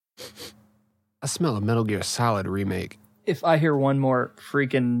I smell a Metal Gear Solid remake. If I hear one more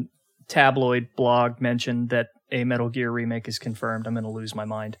freaking tabloid blog mention that a Metal Gear remake is confirmed, I'm going to lose my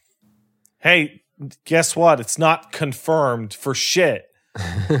mind. Hey, guess what? It's not confirmed for shit.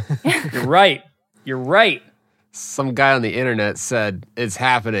 You're right. You're right. Some guy on the internet said it's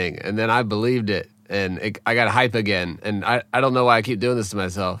happening, and then I believed it, and I got hype again, and I don't know why I keep doing this to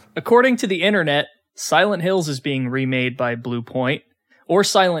myself. According to the internet, Silent Hills is being remade by Bluepoint, or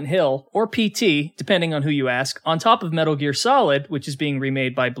Silent Hill, or PT, depending on who you ask, on top of Metal Gear Solid, which is being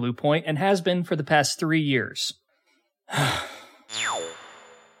remade by Bluepoint and has been for the past 3 years.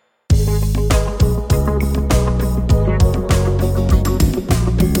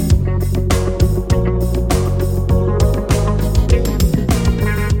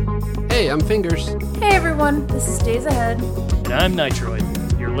 Hey, I'm Fingers. Hey everyone, this is Days Ahead. And I'm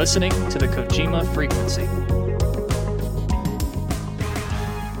Nitroid. You're listening to the Kojima Frequency.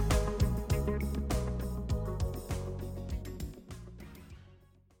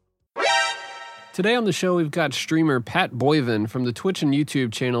 Today on the show, we've got streamer Pat Boivin from the Twitch and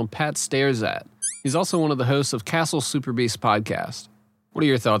YouTube channel Pat Stares At. He's also one of the hosts of Castle Super Beast podcast. What are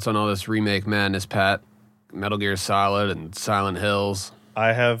your thoughts on all this remake madness, Pat? Metal Gear Solid and Silent Hills.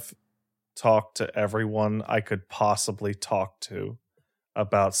 I have talked to everyone I could possibly talk to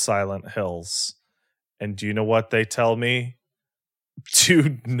about Silent Hills. And do you know what they tell me?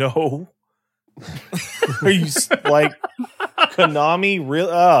 Dude, no. Are you like Konami?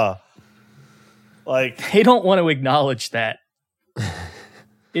 Really? Like, they don't want to acknowledge that.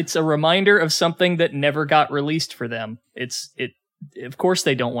 It's a reminder of something that never got released for them. Of course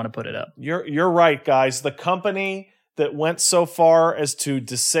they don't want to put it up. You're right, guys. The company that went so far as to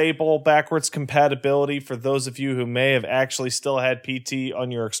disable backwards compatibility for those of you who may have actually still had PT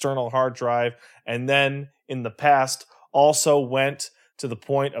on your external hard drive, and then in the past also went to the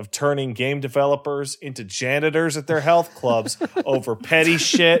point of turning game developers into janitors at their health clubs over petty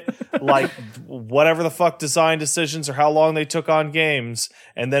shit like whatever the fuck design decisions or how long they took on games,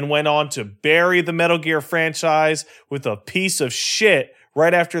 and then went on to bury the Metal Gear franchise with a piece of shit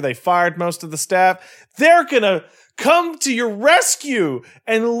right after they fired most of the staff. They're gonna come to your rescue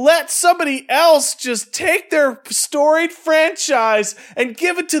and let somebody else just take their storied franchise and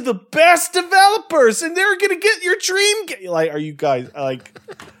give it to the best developers, and they're gonna get your dream like, are you guys like,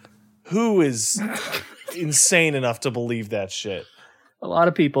 who is insane enough to believe that shit? A lot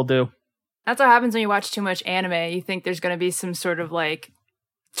of people do. That's what happens when you watch too much anime. You think there's going to be some sort of like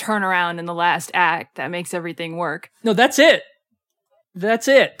turnaround in the last act that makes everything work. No, that's it. That's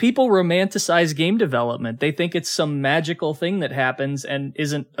it. People romanticize game development. They think it's some magical thing that happens and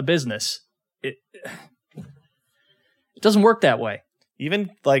isn't a business. It doesn't work that way.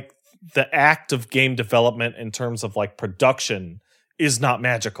 Even like the act of game development in terms of like production is not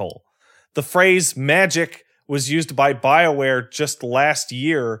magical. The phrase magic was used by BioWare just last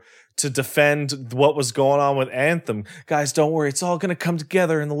year to defend what was going on with Anthem. Guys, don't worry. It's all going to come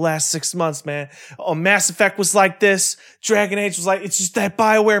together in the last 6 months, man. Oh, Mass Effect was like this. Dragon Age was like, it's just that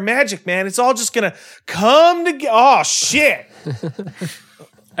BioWare magic, man. It's all just going to come together. Oh, shit.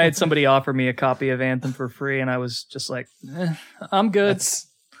 I had somebody offer me a copy of Anthem for free, and I was just like, I'm good.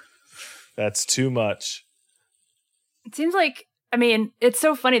 That's too much. It seems like, I mean, it's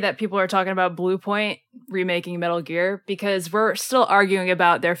so funny that people are talking about Bluepoint remaking Metal Gear because we're still arguing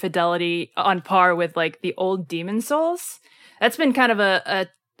about their fidelity on par with like the old Demon Souls. That's been kind of a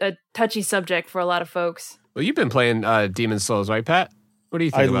touchy subject for a lot of folks. Well, you've been playing Demon Souls, right, Pat? What do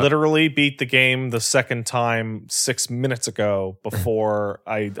you think about it? Literally beat the game the second time 6 minutes ago before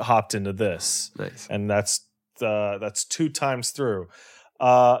I hopped into this. Nice. And that's 2 times through.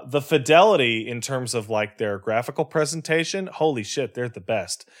 The fidelity in terms of like their graphical presentation, holy shit, they're the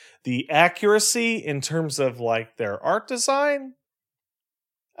best. The accuracy in terms of like their art design,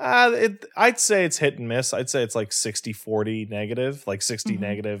 I'd say it's hit and miss. I'd say it's like 60-40 negative, like 60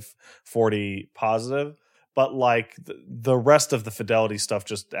 negative, 40 positive. But like the rest of the fidelity stuff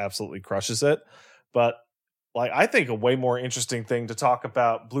just absolutely crushes it. But like I think a way more interesting thing to talk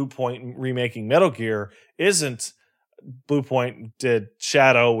about Bluepoint remaking Metal Gear isn't Bluepoint did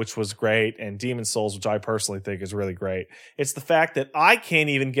Shadow, which was great, and Demon Souls, which I personally think is really great. It's the fact that I can't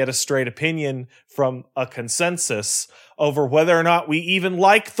even get a straight opinion from a consensus over whether or not we even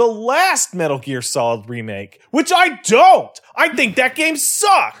like the last Metal Gear Solid remake, which I don't. I think that game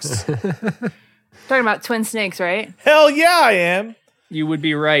sucks. Talking about Twin Snakes, right? Hell yeah, I am. You would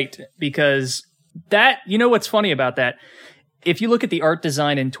be right, because that, you know what's funny about that? If you look at the art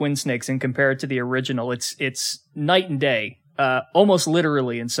design in Twin Snakes and compare it to the original, it's night and day, almost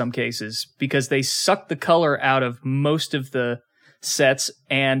literally in some cases, because they suck the color out of most of the sets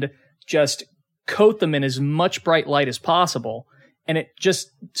and just coat them in as much bright light as possible, and it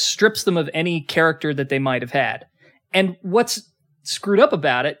just strips them of any character that they might have had. And what's screwed up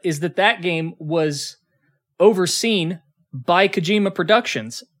about it is that game was overseen by Kojima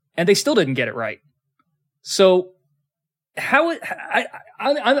Productions, and they still didn't get it right. So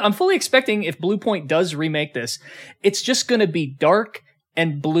I'm fully expecting if Bluepoint does remake this, it's just going to be dark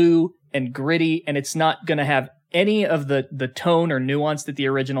and blue and gritty, and it's not going to have any of the tone or nuance that the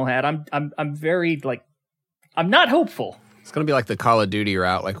original had. I'm very I'm not hopeful. It's going to be like the Call of Duty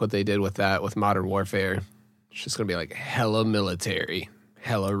route, like what they did with Modern Warfare. It's just going to be like hella military,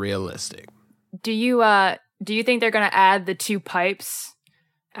 hella realistic. Do you think they're going to add the 2 pipes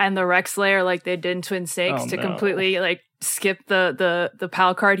and the Rex layer like they did in Twin Snakes to completely skip the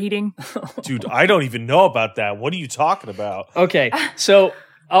PAL card heating? Dude, I don't even know about that. What are you talking about? Okay, so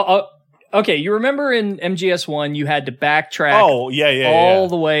okay, you remember in MGS1 you had to backtrack all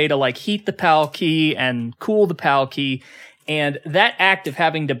the way to heat the PAL key and cool the PAL key, and that act of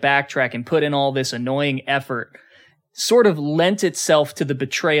having to backtrack and put in all this annoying effort sort of lent itself to the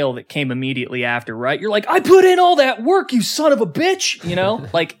betrayal that came immediately after, right? You're like, I put in all that work, you son of a bitch, you know?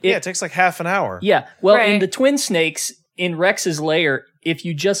 It takes half an hour. Yeah, well, right. In the Twin Snakes, in Rex's lair, if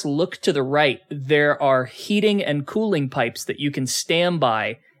you just look to the right, there are heating and cooling pipes that you can stand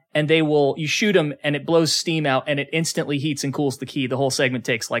by, and you shoot them and it blows steam out and it instantly heats and cools the key. The whole segment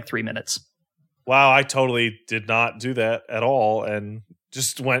takes 3 minutes. Wow, I totally did not do that at all and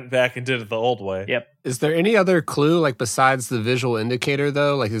just went back and did it the old way. Yep. Is there any other clue, besides the visual indicator,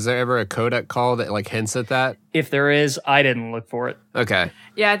 though? Is there ever a codec call that, hints at that? If there is, I didn't look for it. Okay.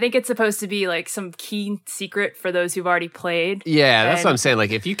 Yeah, I think it's supposed to be, some key secret for those who've already played. Yeah, that's what I'm saying.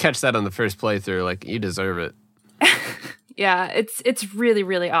 If you catch that on the first playthrough, you deserve it. Yeah, it's really,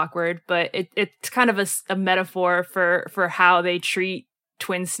 really awkward, but it's kind of a metaphor for how they treat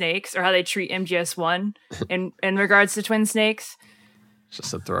Twin Snakes, or how they treat MGS1 in regards to Twin Snakes.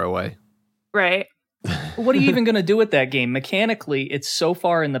 Just a throwaway. Right. What are you even going to do with that game? Mechanically, it's so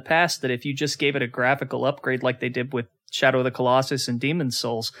far in the past that if you just gave it a graphical upgrade like they did with Shadow of the Colossus and Demon's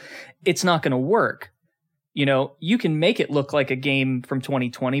Souls, it's not going to work. You can make it look like a game from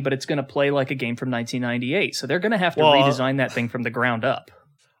 2020, but it's going to play like a game from 1998. So they're going to have to redesign that thing from the ground up.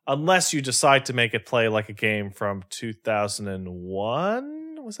 Unless you decide to make it play like a game from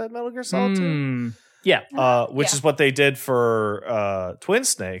 2001? Was that Metal Gear Solid 2? Yeah. Which is what they did for Twin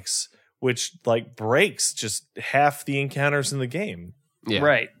Snakes, which breaks just half the encounters in the game. Yeah.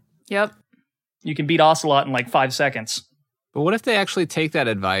 Right. Yep. You can beat Ocelot in 5 seconds. But what if they actually take that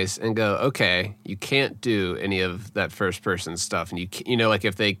advice and go, okay, you can't do any of that first person stuff, and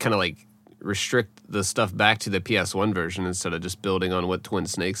if they kind of restrict the stuff back to the PS1 version instead of just building on what Twin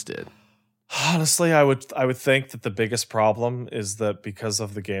Snakes did? Honestly, I would think that the biggest problem is that because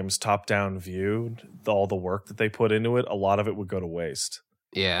of the game's top-down view, all the work that they put into it, a lot of it would go to waste.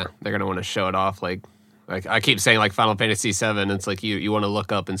 Yeah, they're gonna want to show it off. Like I keep saying, Final Fantasy VII. It's you want to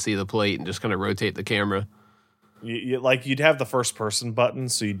look up and see the plate and just kind of rotate the camera. You'd have the first-person button,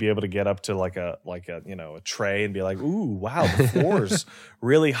 so you'd be able to get up to a tray and be like, "Ooh, wow, the floor's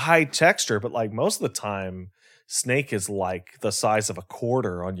really high texture." But most of the time, Snake is the size of a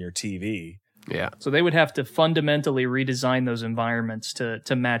quarter on your TV. Yeah. So they would have to fundamentally redesign those environments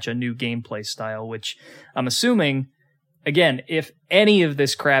to match a new gameplay style, which I'm assuming, again, if any of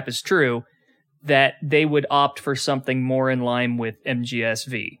this crap is true, that they would opt for something more in line with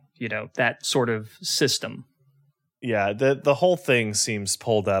MGSV, that sort of system. Yeah, the whole thing seems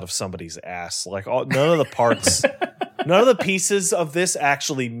pulled out of somebody's ass. None of the parts, none of the pieces of this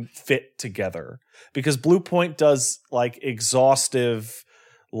actually fit together, because Bluepoint does exhaustive,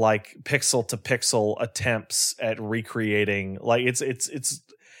 pixel to pixel attempts at recreating.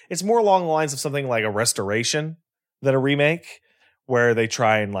 It's more along the lines of something like a restoration than a remake, where they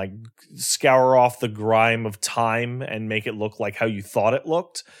try and scour off the grime of time and make it look like how you thought it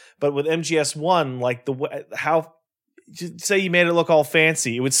looked. But with MGS1, how say you made it look all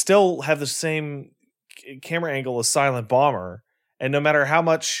fancy, it would still have the same camera angle as Silent Bomber, and no matter how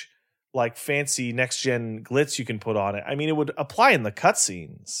much fancy next gen glitz you can put on it, it would apply in the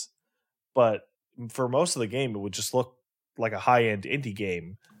cutscenes, but for most of the game it would just look like a high-end indie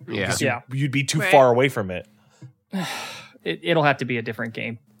game. You'd be too far away from it. It'll have to be a different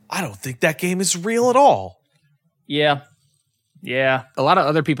game. I don't think that game is real at all. Yeah. A lot of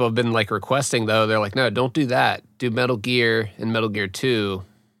other people have been requesting, though. They're like, no, don't do that. Do Metal Gear and Metal Gear 2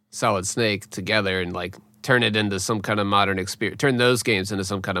 Solid Snake together and turn it into some kind of modern experience. Turn those games into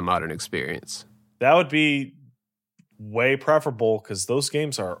some kind of modern experience. That would be way preferable, because those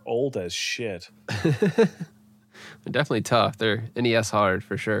games are old as shit. They're definitely tough. They're NES hard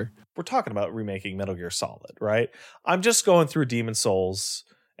for sure. we're talking about remaking Metal Gear Solid, right? I'm just going through Demon Souls,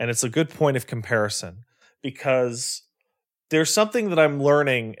 and it's a good point of comparison because there's something that I'm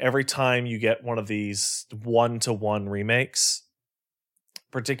learning every time you get one of these one-to-one remakes,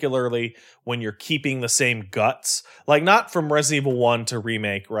 particularly when you're keeping the same guts, like not from Resident Evil 1 to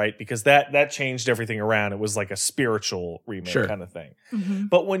remake, right? Because that changed everything around. It was like a spiritual remake kind of thing. Mm-hmm.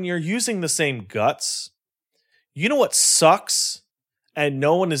 But when you're using the same guts, you know what sucks and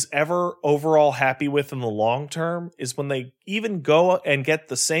no one is ever overall happy with in the long term is when they even go and get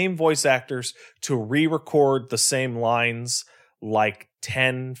the same voice actors to re-record the same lines like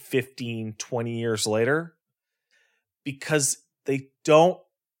 10, 15, 20 years later, because they don't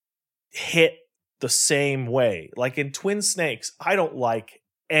hit the same way. Like in Twin Snakes, I don't like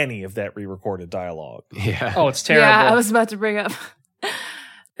any of that re-recorded dialogue. Yeah. Oh, it's terrible. Yeah, I was about to bring up.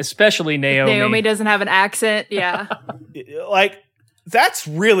 Especially Naomi. Naomi doesn't have an accent. Yeah. Like, that's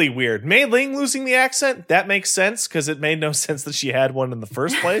really weird. Mei Ling losing the accent, that makes sense because it made no sense that she had one in the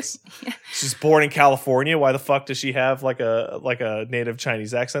first place. Yeah. She's born in California. Why the fuck does she have like a native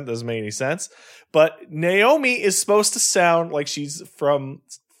Chinese accent? Doesn't make any sense. But Naomi is supposed to sound like she's from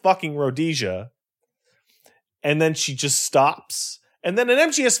fucking Rhodesia. And then she just stops. And then in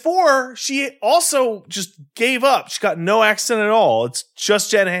MGS4, she also just gave up. She got no accent at all. It's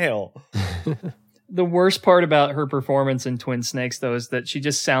just Jen Hale. The worst part about her performance in Twin Snakes, though, is that she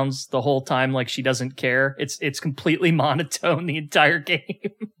just sounds the whole time like she doesn't care. It's completely monotone the entire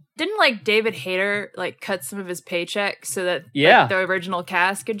game. Didn't like David Hayter like cut some of his paycheck so that like, the original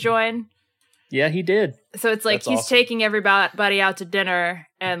cast could join? Yeah, he did. So it's like That's he's awesome. Taking everybody out to dinner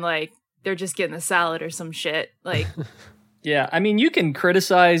and like they're just getting the salad or some shit. Like, yeah, I mean, you can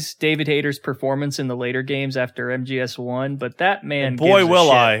criticize David Hayter's performance in the later games after MGS1, but that man, and boy, will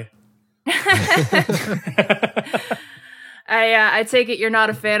I. I take it you're not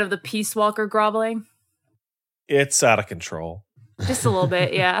a fan of the Peace Walker groveling? It's out of control. Just a little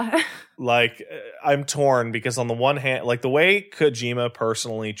bit, yeah. Like, I'm torn because on the one hand, like the way Kojima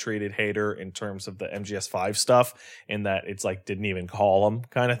personally treated Hayter in terms of the MGS5 stuff, in that it's like didn't even call him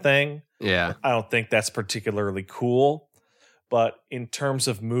kind of thing. Yeah. I don't think that's particularly cool. But in terms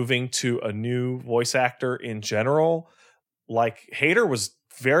of moving to a new voice actor in general, like Hayter was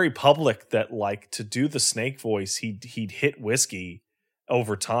very public that like to do the Snake voice, he'd hit whiskey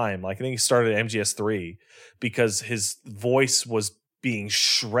over time. Like I think he started at MGS3 because his voice was being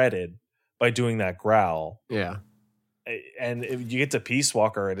shredded by doing that growl. Yeah. And if you get to Peace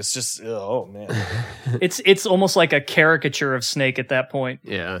Walker and it's just, oh man. It's almost like a caricature of Snake at that point.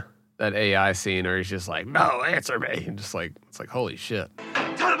 Yeah. That AI scene where he's just like, no, answer me. And just like, it's like, holy shit.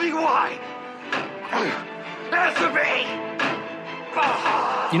 Tell me why. Answer me.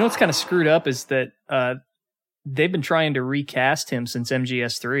 You know what's kind of screwed up is that they've been trying to recast him since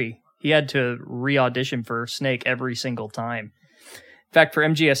MGS3. He had to re-audition for Snake every single time. In fact, for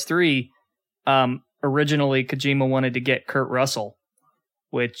MGS3, originally Kojima wanted to get Kurt Russell,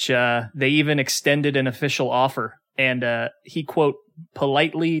 which they even extended an official offer, and he, quote,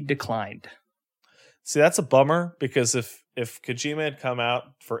 politely declined. See, that's a bummer, because if Kojima had come out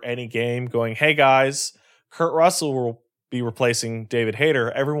for any game going, hey guys, Kurt Russell will be replacing David Hayter,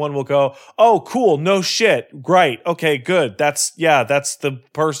 everyone will go, oh, cool, no shit, great, okay, good, that's the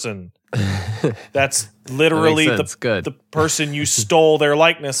person. That's literally the person you stole their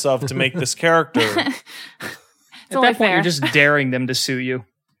likeness of to make this character. At that point, you're just daring them to sue you.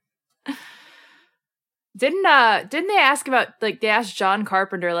 Didn't they ask about, like, they asked John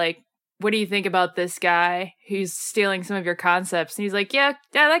Carpenter, like, what do you think about this guy who's stealing some of your concepts? And he's like, yeah,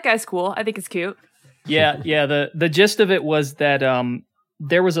 that guy's cool. I think it's cute. Yeah. The gist of it was that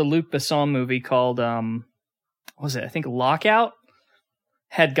there was a Luc Besson movie called, what was it? I think Lockout.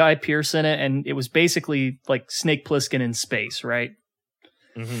 Had Guy Pearce in it, and it was basically like Snake Plissken in space, right?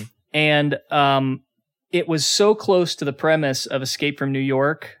 Mm-hmm. And it was so close to the premise of Escape from New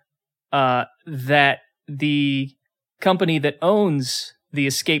York that the company that owns the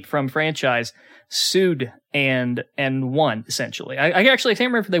Escape From franchise sued and won, essentially. I actually can't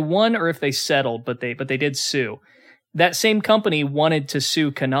remember if they won or if they settled, but they did sue. That same company wanted to sue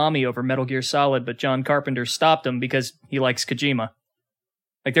Konami over Metal Gear Solid, but John Carpenter stopped them because he likes Kojima.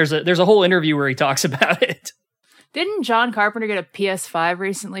 Like there's a whole interview where he talks about it. Didn't John Carpenter get a PS5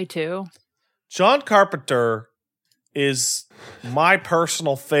 recently too? John Carpenter is my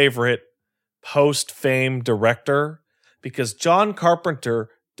personal favorite post-fame director because John Carpenter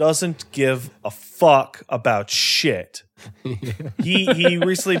doesn't give a fuck about shit. He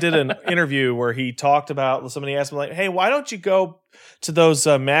recently did an interview where he talked about, somebody asked him like, hey, why don't you go to those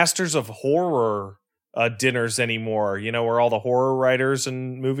Masters of Horror dinners anymore, where all the horror writers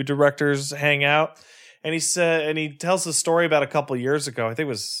and movie directors hang out. And he tells a story about a couple of years ago. I think it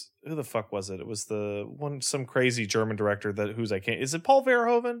was, who the fuck was it? It was some crazy German director is it Paul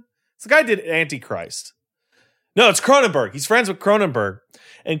Verhoeven? It's the guy who did Antichrist. No, it's Cronenberg. He's friends with Cronenberg.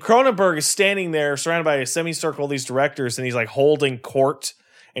 And Cronenberg is standing there surrounded by a semicircle of these directors, and he's like holding court,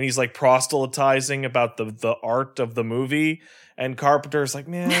 and he's like proselytizing about the art of the movie. And Carpenter's like,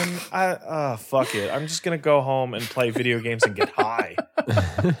 man, fuck it. I'm just going to go home and play video games and get high.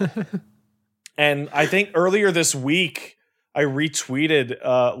 And I think earlier this week, I retweeted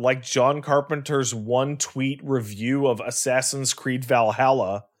like John Carpenter's one tweet review of Assassin's Creed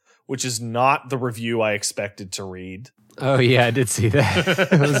Valhalla, which is not the review I expected to read. Oh, yeah, I did see that.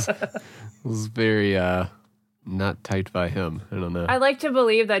 It was very not typed by him. I don't know. I like to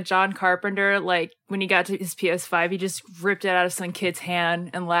believe that John Carpenter, like, when he got to his PS5, he just ripped it out of some kid's hand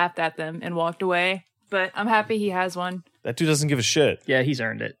and laughed at them and walked away. But I'm happy he has one. That dude doesn't give a shit. Yeah, he's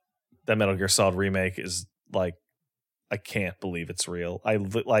earned it. That Metal Gear Solid remake is, like, I can't believe it's real.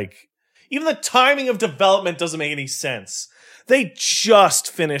 Even the timing of development doesn't make any sense. They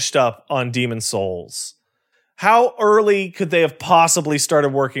just finished up on Demon Souls. How early could they have possibly started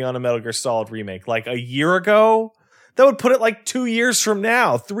working on a Metal Gear Solid remake? Like a year ago? That would put it like 2 years from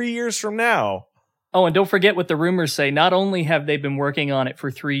now, 3 years from now. Oh, and don't forget what the rumors say. Not only have they been working on it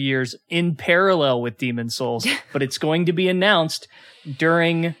for 3 years in parallel with Demon Souls, but it's going to be announced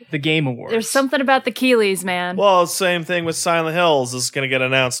during the Game Awards. There's something about the Keeleys, man. Well, same thing with Silent Hills is going to get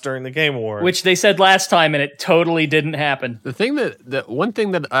announced during the Game Awards. Which they said last time, and it totally didn't happen. The one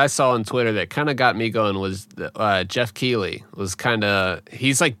thing that I saw on Twitter that kind of got me going was that, Jeff Keighley was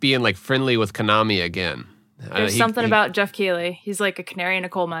he's like being like friendly with Konami again. There's something about Jeff Keighley. He's like a canary in a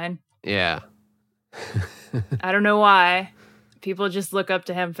coal mine. Yeah. I don't know why. People just look up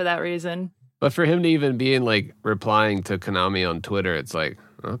to him for that reason. But for him to even be in like replying to Konami on Twitter, it's like,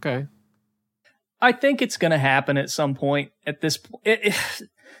 okay. I think it's going to happen at some point. At this point,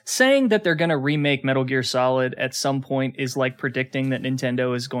 saying that they're going to remake Metal Gear Solid at some point is like predicting that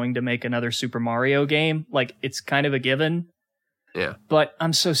Nintendo is going to make another Super Mario game. Like, it's kind of a given. Yeah. But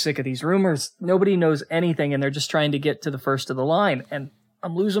I'm so sick of these rumors. Nobody knows anything, and they're just trying to get to the first of the line. And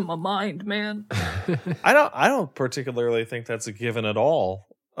I'm losing my mind, man. I don't particularly think that's a given at all.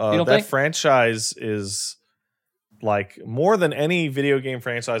 You don't that think? franchise is like more than any video game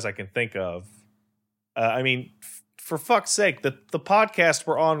franchise I can think of. I mean, for fuck's sake, the podcast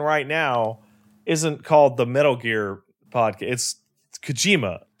we're on right now isn't called the Metal Gear podcast. It's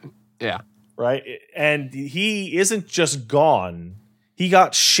Kojima. Yeah. Right? And he isn't just gone. He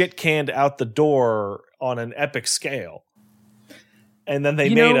got shit canned out the door on an epic scale. And then they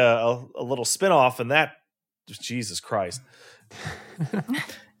made a little spinoff, and that, Jesus Christ.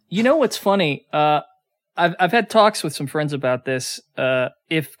 You know what's funny? I've had talks with some friends about this.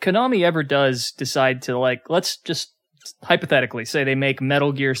 If Konami ever does decide to, like, let's just hypothetically say they make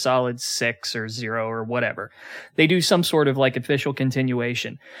Metal Gear Solid 6 or 0 or whatever, they do some sort of like official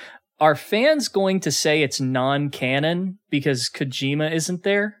continuation. Are fans going to say it's non-canon because Kojima isn't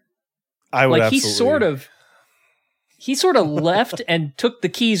there? I would like absolutely. He sort of left and took the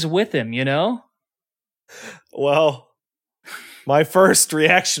keys with him, you know? Well, my first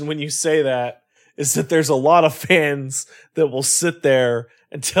reaction when you say that is that there's a lot of fans that will sit there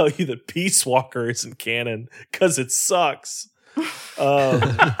and tell you that Peace Walker isn't canon because it sucks.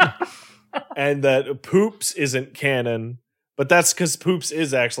 And that Poops isn't canon, but that's because Poops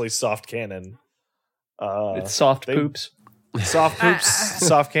is actually soft canon. It's soft poops. Soft Poops,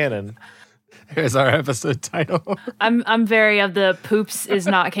 soft canon. Here's our episode title. I'm very of the Poops is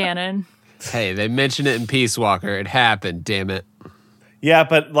not canon. Hey, they mentioned it in Peace Walker. It happened, damn it. Yeah,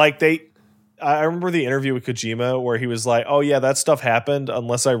 but like I remember the interview with Kojima where he was like, oh yeah, that stuff happened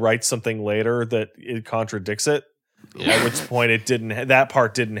unless I write something later that it contradicts it. Yeah. At which point that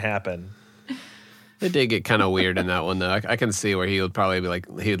part didn't happen. It did get kind of weird in that one though. I can see where he would probably be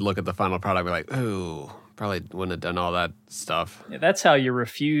like, he'd look at the final product and be like, ooh, probably wouldn't have done all that stuff. Yeah, that's how you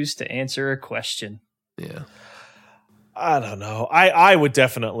refuse to answer a question. Yeah. I don't know. I would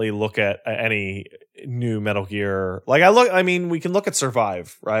definitely look at any new Metal Gear. I mean, we can look at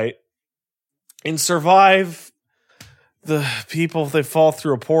Survive, right? In Survive, the people, they fall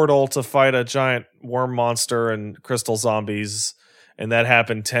through a portal to fight a giant worm monster and crystal zombies. And that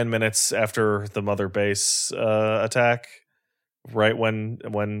happened 10 minutes after the Mother Base attack. Right when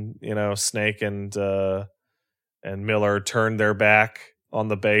Snake and Miller turned their back on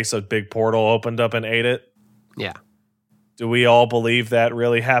the base, a big portal opened up and ate it. Yeah. Do we all believe that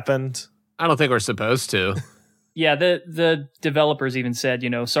really happened? I don't think we're supposed to. Yeah, the developers even said,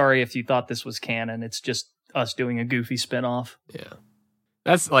 sorry if you thought this was canon. It's just us doing a goofy spinoff. Yeah.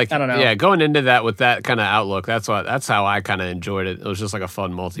 That's like, I don't know. Yeah, going into that with that kind of outlook, that's how I kind of enjoyed it. It was just like a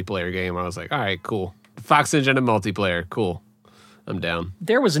fun multiplayer game. I was like, all right, cool. Fox Engine and multiplayer, cool. I'm down.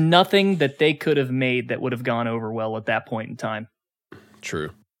 There was nothing that they could have made that would have gone over well at that point in time.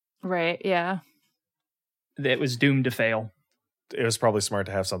 True. Right, yeah. It was doomed to fail. It was probably smart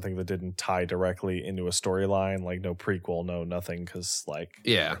to have something that didn't tie directly into a storyline, like no prequel, no nothing, because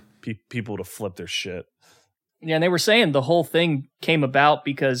people would have flipped their shit. Yeah, and they were saying the whole thing came about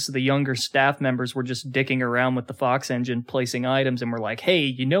because the younger staff members were just dicking around with the Fox engine, placing items, and were like, hey,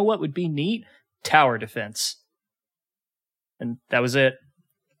 you know what would be neat? Tower defense. And that was it.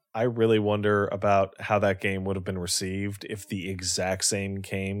 I really wonder about how that game would have been received if the exact same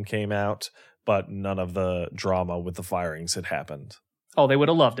game came out, but none of the drama with the firings had happened. Oh, they would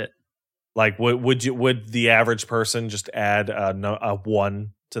have loved it. Like, would the average person just add a 1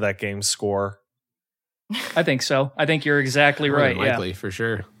 to that game's score? I think so. I think you're exactly right. Likely, yeah, for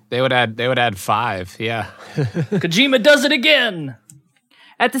sure. They would add 5. Yeah. Kojima does it again.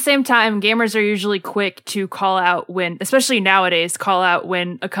 At the same time, gamers are usually quick to call out when, especially nowadays, call out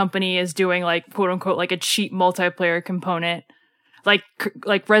when a company is doing like quote unquote like a cheap multiplayer component. Like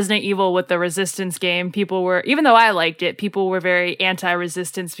Resident Evil with the Resistance game, people were, even though I liked it, people were very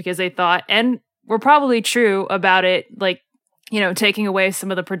anti-Resistance because they thought, and were probably true about it, like, taking away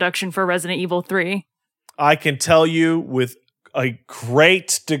some of the production for Resident Evil 3. I can tell you with a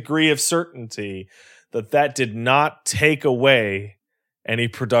great degree of certainty that did not take away any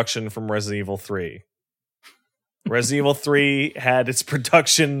production from Resident Evil 3. Resident Evil 3 had its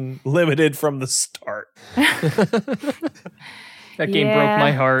production limited from the start. That game broke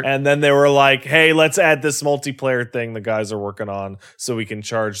my heart. And then they were like, hey, let's add this multiplayer thing the guys are working on so we can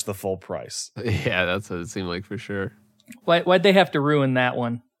charge the full price. Yeah, that's what it seemed like for sure. Why'd they have to ruin that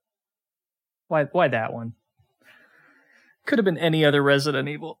one? Why that one? Could have been any other Resident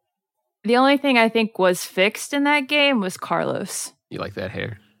Evil. The only thing I think was fixed in that game was Carlos. You like that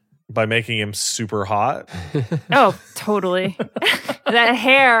hair? By making him super hot? Oh, totally. That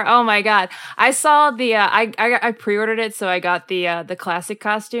hair, oh my god. I saw the I pre-ordered it, so I got the classic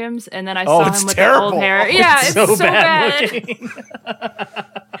costumes, and then I saw him with terrible. the old hair. Yeah, it's so bad. looking.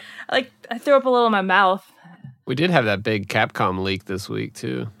 I threw up a little in my mouth. We did have that big Capcom leak this week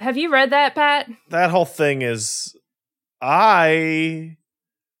too. Have you read that, Pat? That whole thing is, I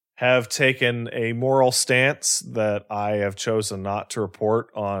have taken a moral stance that I have chosen not to report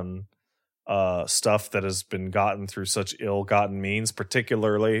on stuff that has been gotten through such ill-gotten means,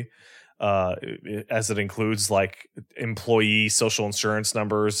 particularly as it includes like employee social insurance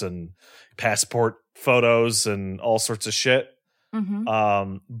numbers and passport photos and all sorts of shit.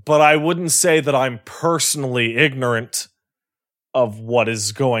 Mm-hmm. But I wouldn't say that I'm personally ignorant of what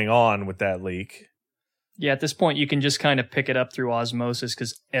is going on with that leak. Yeah, at this point, you can just kind of pick it up through osmosis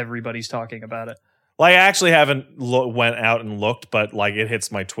because everybody's talking about it. Like, I actually haven't went out and looked, but like it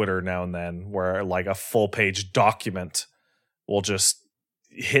hits my Twitter now and then where like a full page document will just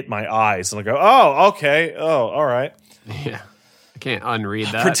hit my eyes and I go, oh, okay. Oh, all right. Yeah. I can't unread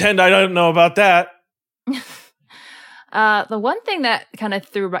that. Pretend I don't know about that. The one thing that kind of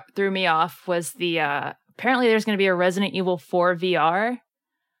threw me off was the apparently there's going to be a Resident Evil 4 VR.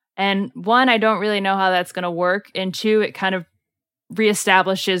 And 1, I don't really know how that's going to work. And 2, it kind of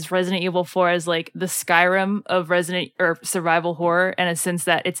reestablishes Resident Evil 4 as like the Skyrim of Resident or survival horror in a sense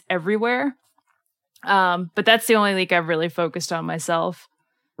that it's everywhere. But that's the only leak I've really focused on myself.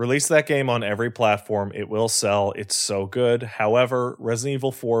 Release that game on every platform. It will sell. It's so good. However, Resident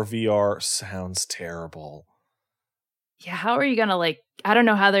Evil 4 VR sounds terrible. Yeah, how are you going to I don't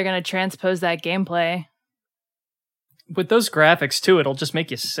know how they're going to transpose that gameplay. With those graphics, too, it'll just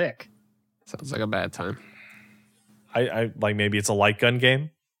make you sick. Sounds like a bad time. I like maybe it's a light gun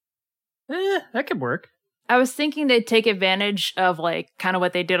game. That could work. I was thinking they'd take advantage of like kind of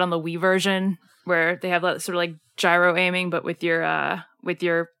what they did on the Wii version, where they have that sort of like gyro aiming, but with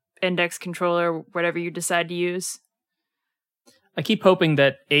your index controller, whatever you decide to use. I keep hoping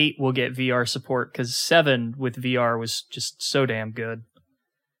that 8 will get VR support because 7 with VR was just so damn good.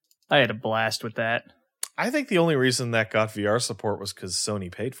 I had a blast with that. I think the only reason that got VR support was because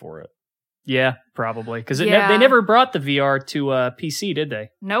Sony paid for it. Yeah, probably. Because they Yeah. brought the VR to PC, did they?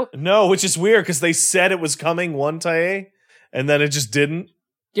 Nope. No, which is weird because they said it was coming one day and then it just didn't.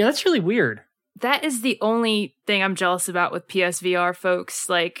 Yeah, that's really weird. That is the only thing I'm jealous about with PSVR, folks.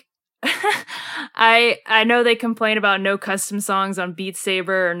 Like, I know they complain about no custom songs on Beat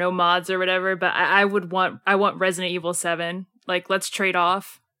Saber or no mods or whatever, but I want Resident Evil 7. Like, let's trade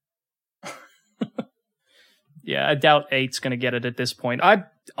off. Yeah, I doubt 8's going to get it at this point. I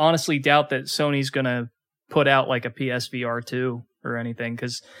honestly doubt that Sony's going to put out like a PSVR 2 or anything,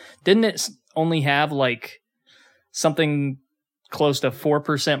 because didn't it only have like something close to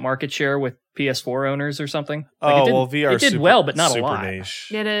 4% market share with PS4 owners or something? Like VR it did well, but not a super lot. Niche.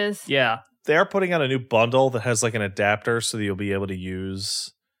 It is. Yeah. They're putting out a new bundle that has like an adapter so that you'll be able to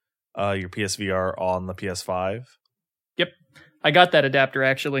use your PSVR on the PS5. Yep. I got that adapter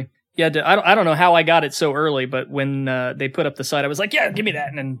actually. Yeah, I don't know how I got it so early, but when they put up the site, I was like, yeah, give me that.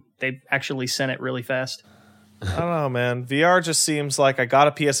 And then they actually sent it really fast. I don't know, man. VR just seems like I got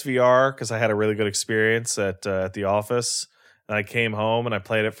a PSVR because I had a really good experience at the office. And I came home and I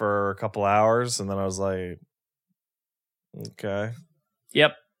played it for a couple hours. And then I was like, okay.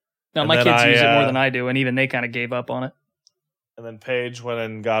 Yep. No, my kids use it more than I do. And even they kind of gave up on it. And then Paige went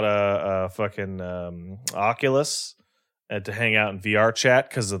and got a fucking Oculus to hang out in VR chat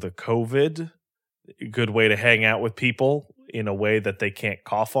because of the COVID. A good way to hang out with people in a way that they can't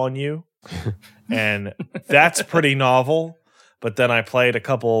cough on you. And that's pretty novel. But then I played a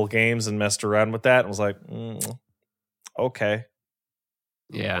couple games and messed around with that and was like, okay.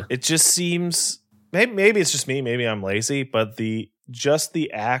 Yeah. It just seems, maybe it's just me, maybe I'm lazy, but the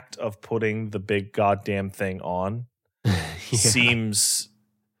act of putting the big goddamn thing on seems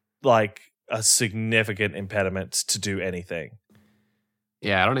like a significant impediment to do anything.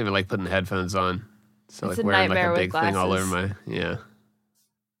 Yeah, I don't even like putting headphones on. So It's like a wearing like nightmare a with big thing all over glasses.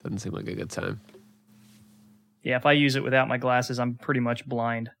 doesn't seem like a good time. Yeah, if I use it without my glasses, I'm pretty much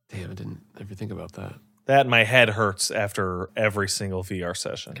blind. Damn, I didn't ever think about that. That my head hurts after every single VR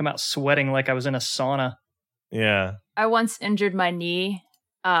session. Come out sweating like I was in a sauna. Yeah. I once injured my knee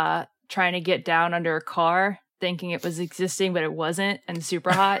trying to get down under a car, thinking it was existing, but it wasn't, and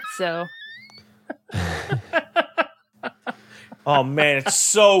super hot. So, Oh man, it's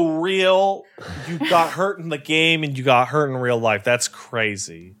so real. You got hurt in the game and you got hurt in real life. That's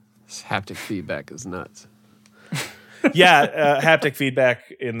crazy. This haptic feedback is nuts. Yeah, haptic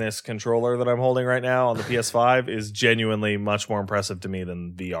feedback in this controller that I'm holding right now on the PS5 is genuinely much more impressive to me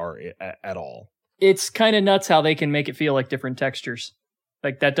than VR at all. It's kind of nuts how they can make it feel like different textures.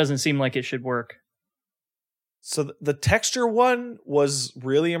 Like that doesn't seem like it should work. So the texture one was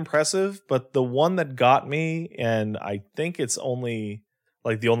really impressive, but the one that got me, and I think it's only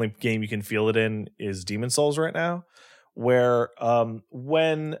like the only game you can feel it in, is Demon Souls right now, where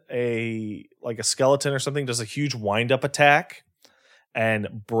when a skeleton or something does a huge wind up attack and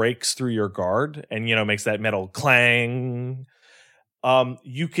breaks through your guard and makes that metal clang,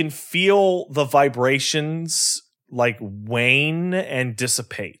 you can feel the vibrations like wane and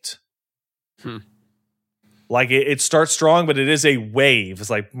dissipate. Like it starts strong, but it is a wave. It's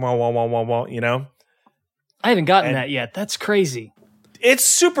like wah, wah, wah, wah, wah, I haven't gotten that yet. That's crazy. It's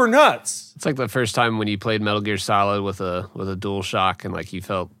super nuts. It's like the first time when you played Metal Gear Solid with a DualShock and like you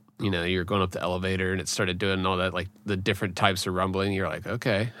felt, you were going up the elevator and it started doing all that, like the different types of rumbling. You're like,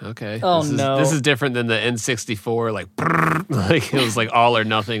 okay. Oh, This is different than the N64, like, brrr, like it was like all or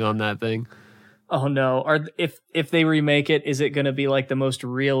nothing on that thing. Oh no! If they remake it, is it going to be like the most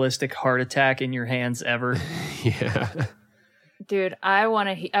realistic heart attack in your hands ever? Yeah, dude, I want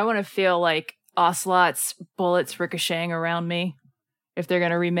to feel like Ocelot's bullets ricocheting around me if they're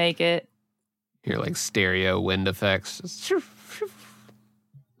gonna remake it. You're like stereo wind effects.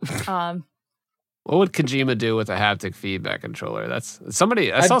 What would Kojima do with a haptic feedback controller? That's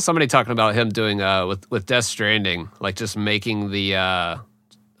somebody. I saw somebody talking about him doing with Death Stranding, like just making the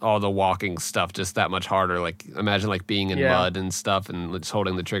all the walking stuff just that much harder. Like imagine like being in mud and stuff and just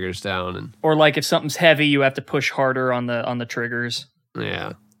holding the triggers down, and or like if something's heavy, you have to push harder on the triggers.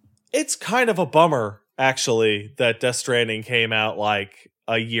 Yeah, it's kind of a bummer actually that Death Stranding came out like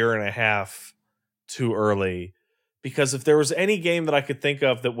a year and a half too early, because if there was any game that I could think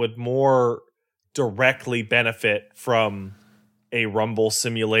of that would more directly benefit from a rumble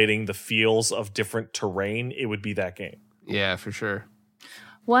simulating the feels of different terrain, it would be that game. Yeah, for sure.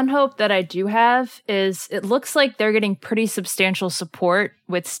 One hope that I do have is it looks like they're getting pretty substantial support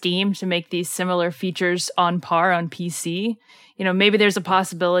with Steam to make these similar features on par on PC. Maybe there's a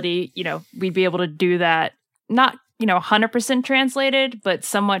possibility, we'd be able to do that. Not, 100% translated, but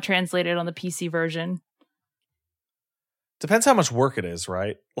somewhat translated on the PC version. Depends how much work it is,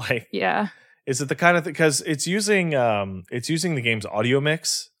 right? Like, yeah. Is it the kind of because it's using the game's audio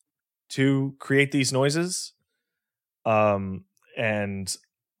mix to create these noises, and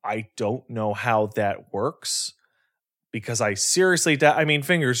I don't know how that works because I seriously doubt. I mean,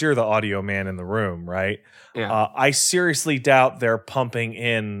 Fingers, you're the audio man in the room, right? Yeah. I seriously doubt they're pumping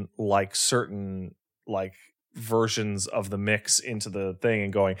in like certain like versions of the mix into the thing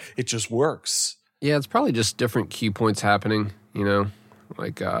and going, it just works. Yeah, it's probably just different cue points happening,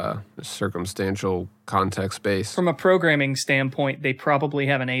 like circumstantial context based. From a programming standpoint, they probably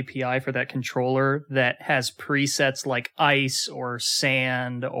have an API for that controller that has presets like ice or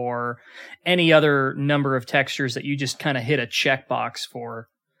sand or any other number of textures that you just kind of hit a checkbox for.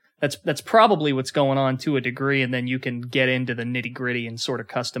 That's probably what's going on to a degree, and then you can get into the nitty gritty and sort of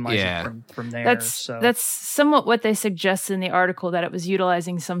customize it from there. That's somewhat what they suggested in the article, that it was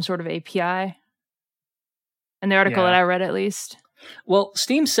utilizing some sort of API. In the article that I read, at least. Well,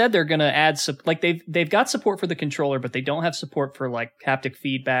 Steam said they're going to add they've got support for the controller, but they don't have support for like haptic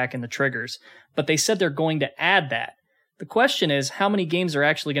feedback and the triggers. But they said they're going to add that. The question is, how many games are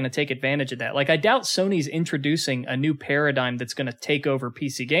actually going to take advantage of that? Like, I doubt Sony's introducing a new paradigm that's going to take over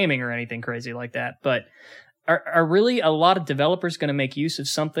PC gaming or anything crazy like that. But are really a lot of developers going to make use of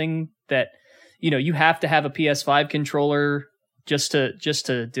something that, you have to have a PS5 controller just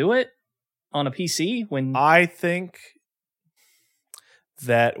to do it on a PC? When I think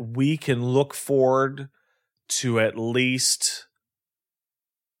that we can look forward to, at least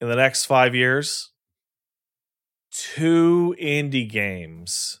in the next 5 years, 2 indie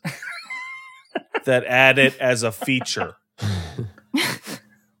games that add it as a feature.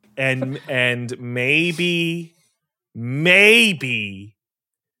 and maybe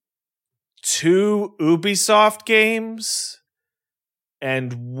 2 Ubisoft games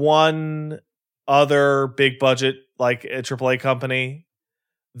and 1 other big budget, like a AAA company,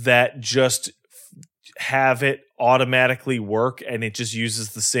 that just have it automatically work, and it just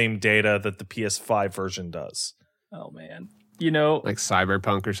uses the same data that the PS5 version does. Oh, man. Like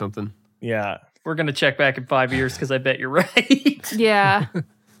Cyberpunk or something. Yeah. We're going to check back in 5 years because I bet you're right. Yeah.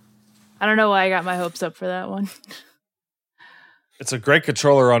 I don't know why I got my hopes up for that one. It's a great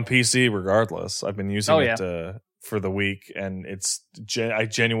controller on PC regardless. I've been using it for the week, and I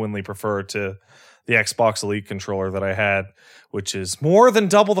genuinely prefer to the Xbox Elite controller that I had, which is more than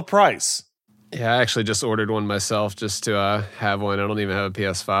double the price. Yeah, I actually just ordered one myself just to have one. I don't even have a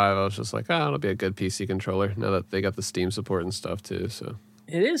PS5. I was just like, it'll be a good PC controller now that they got the Steam support and stuff too. So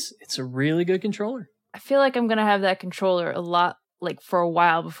it is. It's a really good controller. I feel like I'm going to have that controller a lot, like for a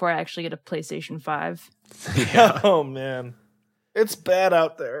while before I actually get a PlayStation 5. Yeah. Oh, man. It's bad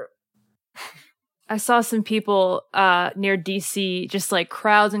out there. I saw some people near DC, just like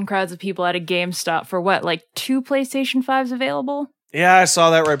crowds and crowds of people at a GameStop for 2 PlayStation 5s available? Yeah, I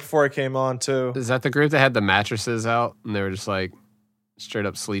saw that right before I came on, too. Is that the group that had the mattresses out and they were just like straight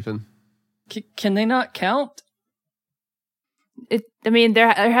up sleeping? Can they not count?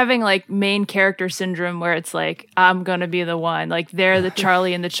 They're having like main character syndrome where it's like, I'm going to be the one. Like they're the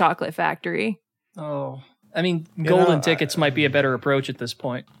Charlie in the Chocolate Factory. Oh, golden tickets might be a better approach at this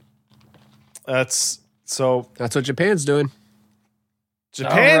point. That's what Japan's doing.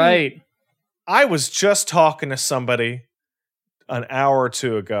 Japan. All right. I was just talking to somebody an hour or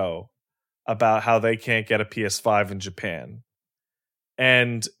two ago about how they can't get a PS5 in Japan.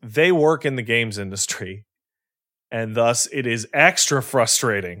 And they work in the games industry. And thus it is extra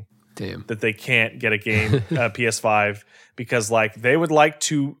frustrating that they can't get a PS5 because they would like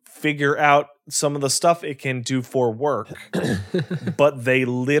to figure out some of the stuff it can do for work, but they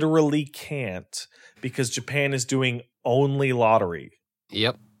literally can't because Japan is doing only lottery.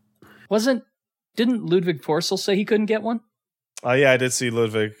 Yep. Didn't Ludwig Forssell say he couldn't get one? Oh yeah, I did see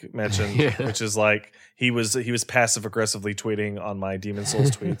Ludwig mentioned, which is he was passive aggressively tweeting on my Demon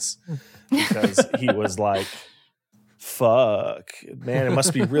Souls tweets because he was like, "Fuck, man, it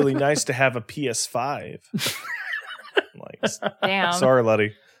must be really nice to have a PS5." Damn. Sorry,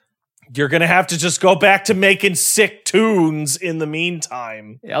 Letty. You're gonna have to just go back to making sick tunes in the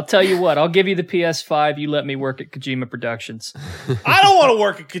meantime. I'll tell you what. I'll give you the PS5. You let me work at Kojima Productions. I don't want to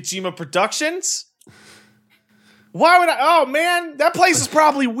work at Kojima Productions. Why would I? Oh man, that place is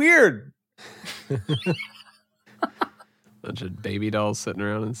probably weird. Bunch of baby dolls sitting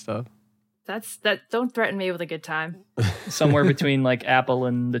around and stuff. That. Don't threaten me with a good time. Somewhere between Apple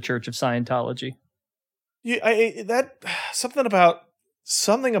and the Church of Scientology.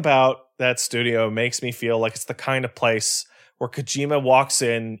 Something about that studio makes me feel like it's the kind of place where Kojima walks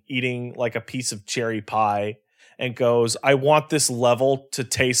in eating a piece of cherry pie and goes, "I want this level to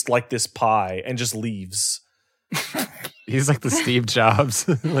taste like this pie," and just leaves. He's like the Steve Jobs,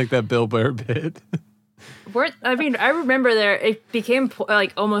 like that Bill Burr bit. I remember it became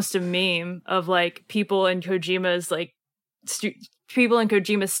almost a meme of people in Kojima's people in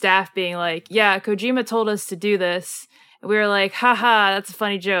Kojima's staff being like, "Yeah, Kojima told us to do this." And we were like, "Haha, that's a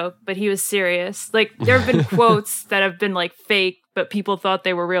funny joke," but he was serious. There have been quotes that have been fake, but people thought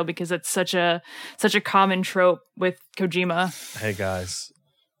they were real because it's such a common trope with Kojima. Hey guys.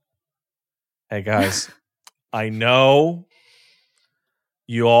 Hey guys, I know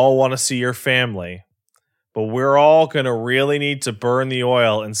you all want to see your family, but we're all going to really need to burn the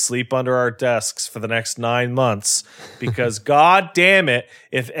oil and sleep under our desks for the next 9 months because god damn it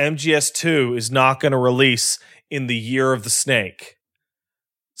if MGS2 is not going to release in the year of the snake.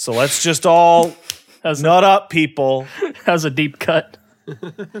 So let's just all nut up, people. That was a deep cut.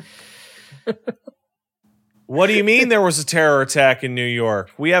 What do you mean there was a terror attack in New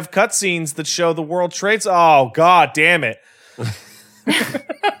York? We have cutscenes that show the World Trade Center. Oh, god damn it.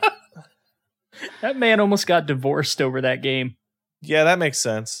 That man almost got divorced over that game. Yeah, that makes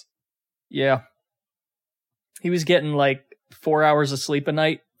sense. Yeah. He was getting like 4 hours of sleep a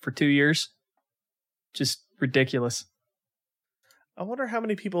night for 2 years. Just ridiculous. I wonder how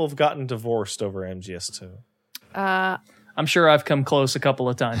many people have gotten divorced over MGS2. I'm sure I've come close a couple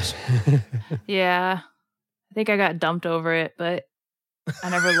of times. Yeah. I think I got dumped over it, but I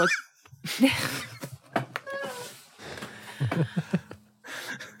never looked.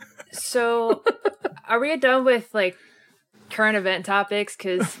 So, are we done with like current event topics?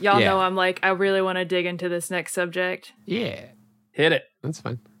 Because y'all know I really want to dig into this next subject. Yeah. Hit it. That's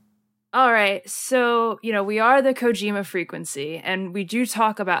fine. All right. So, we are the Kojima frequency, and we do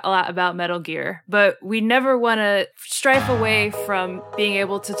talk a lot about Metal Gear, but we never want to strife away from being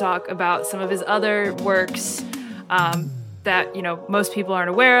able to talk about some of his other works that, most people aren't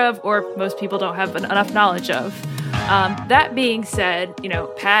aware of or most people don't have enough knowledge of. That being said,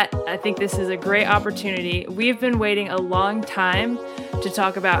 Pat, I think this is a great opportunity. We've been waiting a long time to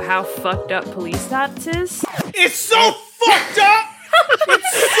talk about how fucked up Policenauts is. It's so fucked up!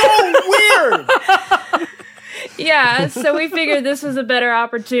 It's so weird! Yeah, so we figured this was a better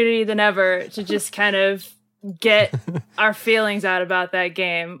opportunity than ever to just kind of get our feelings out about that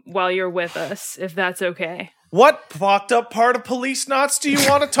game while you're with us, if that's okay. What fucked up part of Policenauts do you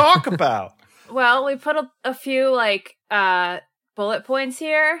want to talk about? Well, we put a few bullet points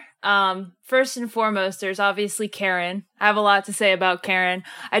here. First and foremost, there's obviously Karen. I have a lot to say about Karen.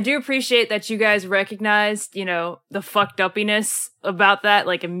 I do appreciate that you guys recognized, the fucked uppiness about that,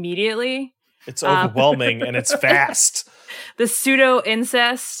 immediately. It's overwhelming and it's fast. The pseudo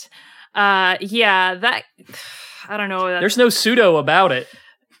incest. That I don't know. There's no pseudo about it.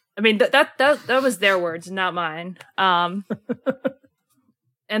 I mean, that was their words, not mine. And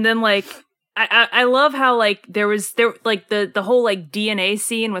then I love how there the whole DNA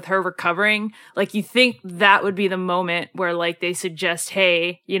scene with her recovering. You think that would be the moment where they suggest,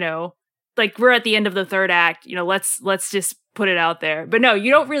 hey, we're at the end of the third act, let's just put it out there. But no,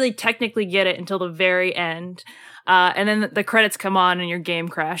 you don't really technically get it until the very end. And then the credits come on and your game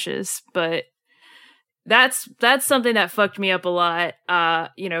crashes. But that's something that fucked me up a lot.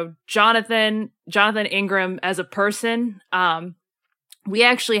 Jonathan Ingram as a person, we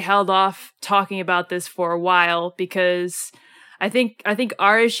actually held off talking about this for a while because I think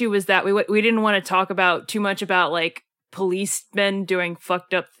our issue was that we didn't want to talk about too much about policemen doing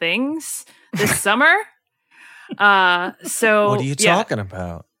fucked up things this summer. So what are you talking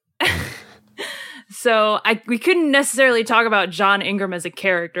about? So we couldn't necessarily talk about John Ingram as a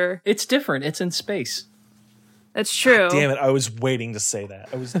character. It's different. It's in space. That's true. God damn it! I was waiting to say that.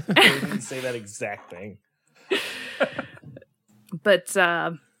 I was waiting to say that exact thing. But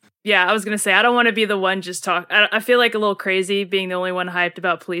I was gonna say I don't want to be the one just talk. I feel like a little crazy being the only one hyped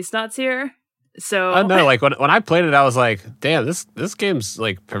about Policenauts here. So I know, when I played it, I was like, "Damn, this game's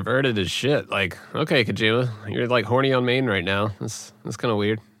perverted as shit." Okay, Kojima, you're horny on main right now. That's kind of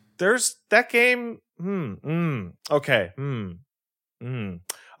weird. There's that game. Okay. All right.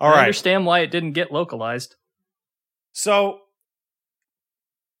 I understand why it didn't get localized. So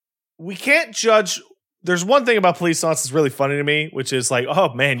we can't judge. There's one thing about Policenauts that's really funny to me, which is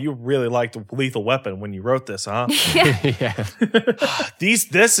oh man, you really liked Lethal Weapon when you wrote this, huh? Yeah.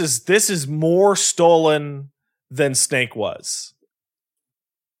 This is more stolen than Snake was.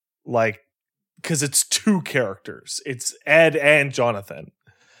 Because it's two characters. It's Ed and Jonathan.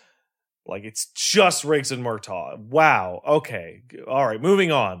 It's just Riggs and Murtaugh. Wow. Okay. All right.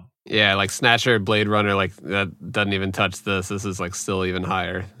 Moving on. Yeah, Snatcher, Blade Runner, that doesn't even touch this. This is still even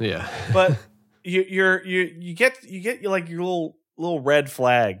higher. Yeah. But you get your little red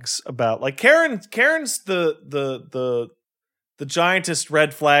flags about Karen's the giantest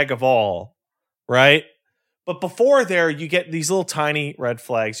red flag of all, right? But before there, you get these little tiny red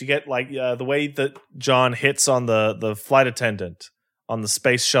flags. You get the way that John hits on the flight attendant on the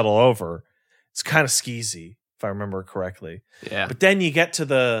space shuttle over. It's kind of skeezy, if I remember correctly. Yeah. But then you get to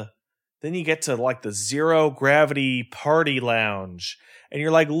the zero gravity party lounge, and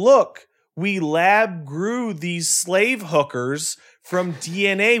you're look, We lab grew these slave hookers from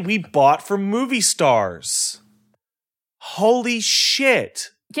DNA we bought from movie stars. Holy shit.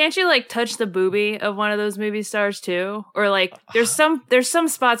 Can't you like touch the boobie of one of those movie stars too? Or like there's some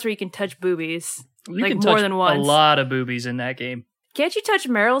spots where you can touch boobies. You like can more touch than once. a lot of boobies in that game. Can't you touch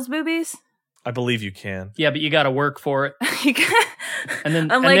Meryl's boobies? I believe you can. Yeah, but you got to work for it. You can- And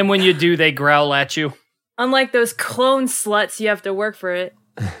then, Unlike- and then when you do, they growl at you. Unlike those clone sluts, you have to work for it.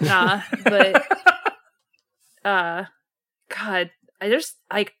 But God,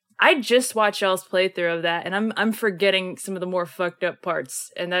 I just watched y'all's playthrough of that, and I'm forgetting some of the more fucked up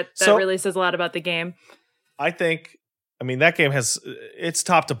parts, and that really says a lot about the game. I mean, that game has it's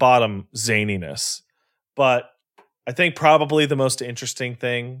top to bottom zaniness, but I think probably the most interesting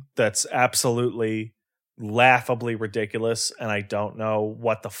thing that's absolutely laughably ridiculous, and I don't know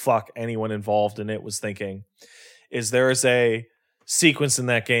what the fuck anyone involved in it was thinking, is there is a sequence in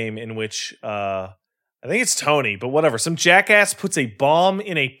that game in which I think it's Tony, but whatever, some jackass puts a bomb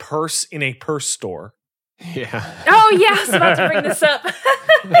in a purse store. Yeah. Oh yeah, I was about to bring this up.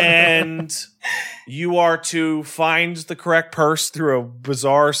 And you are to find the correct purse through a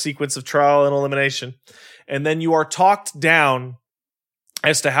bizarre sequence of trial and elimination. And then you are talked down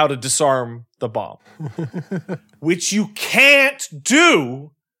as to how to disarm the bomb, which you can't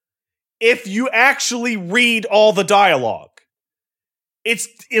do if you actually read all the dialogue. It's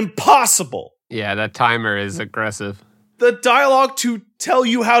impossible. Yeah, that timer is aggressive. The dialogue to tell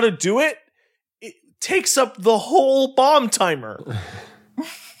you how to do it, it takes up the whole bomb timer.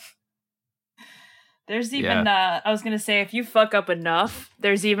 There's even I was gonna say, if you fuck up enough,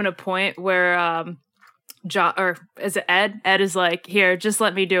 there's even a point where John, or is it Ed? Ed is like, here, just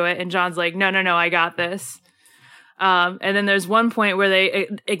let me do it, and John's like, no, I got this. And then there's one point where they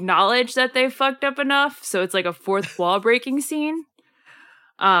acknowledge that they fucked up enough, so it's like a fourth wall breaking scene.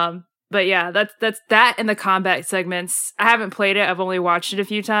 But yeah, that's that in the combat segments. I haven't played it. I've only watched it a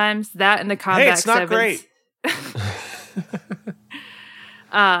few times. That in the combat it's not segments. Great.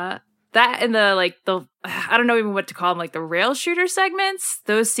 That in the I don't know even what to call them, like the rail shooter segments.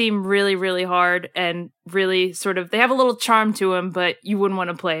 Those seem really, really hard and really sort of, they have a little charm to them, but you wouldn't want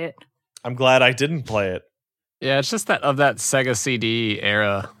to play it. I'm glad I didn't play it. Yeah, it's just that Sega CD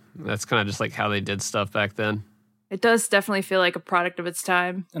era. That's kind of just like how they did stuff back then. It does definitely feel like a product of its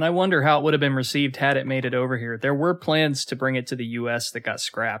time. And I wonder how it would have been received had it made it over here. There were plans to bring it to the US that got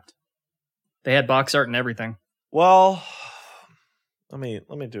scrapped. They had box art and everything. Well, let me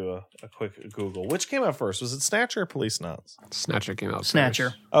do a quick Google. Which came out first? Was it Snatcher or Policenauts? Snatcher came out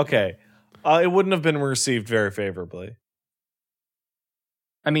Snatcher. first. Okay. It wouldn't have been received very favorably.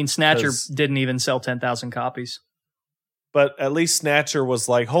 I mean, Snatcher didn't even sell 10,000 copies. But at least Snatcher was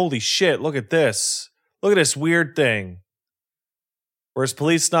like, holy shit, look at this. Look at this weird thing. Whereas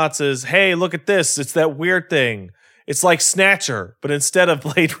Policenauts is, hey, look at this. It's that weird thing. It's like Snatcher, but instead of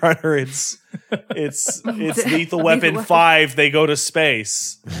Blade Runner, it's Lethal Weapon 5. They go to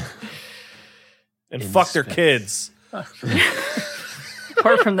space and fuck their kids.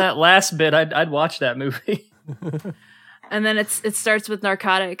 Apart from that last bit, I'd watch that movie. And then it starts with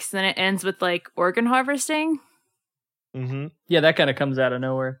narcotics, then it ends with like organ harvesting. Mm-hmm. Yeah, that kind of comes out of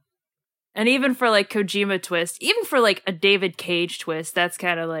nowhere. And even for like Kojima twist, even for like a David Cage twist, that's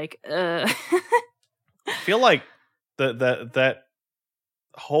kind of like, I feel like that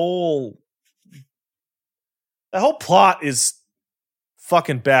whole plot is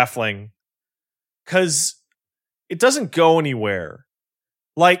fucking baffling because it doesn't go anywhere.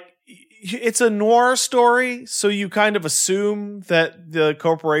 Like, it's a noir story, so you kind of assume that the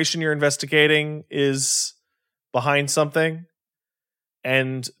corporation you're investigating is behind something.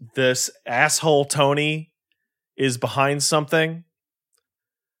 And this asshole Tony is behind something.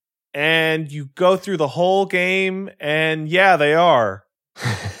 And you go through the whole game, and yeah, they are.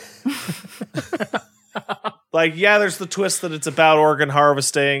 Like, yeah, there's the twist that it's about organ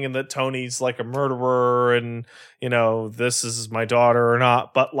harvesting and that Tony's like a murderer and, you know, this is my daughter or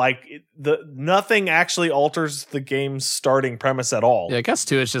not. But like, nothing actually alters the game's starting premise at all. Yeah, I guess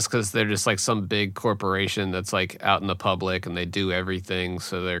too, it's just because they're just like some big corporation that's like out in the public and they do everything.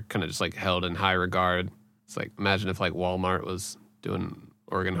 So they're kind of just like held in high regard. It's like, imagine if like Walmart was doing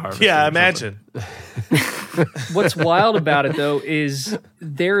organ harvesting. Yeah, imagine. What's wild about it though is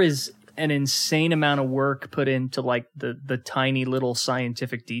there is an insane amount of work put into like the tiny little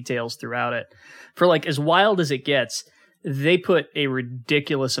scientific details throughout it. For like as wild as it gets, they put a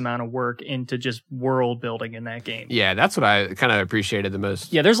ridiculous amount of work into just world building in that game. Yeah, that's what I kind of appreciated the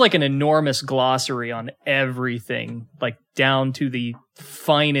most. Yeah, there's like an enormous glossary on everything, like down to the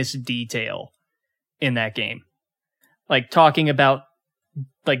finest detail in that game. Like talking about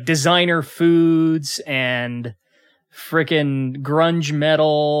like designer foods and freaking grunge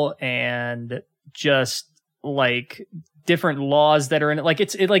metal and just like different laws that are in it. Like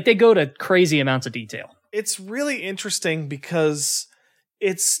like they go to crazy amounts of detail. It's really interesting because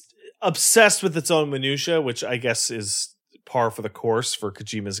it's obsessed with its own minutia, which I guess is par for the course for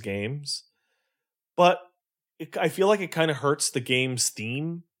Kojima's games. But I feel like it kind of hurts the game's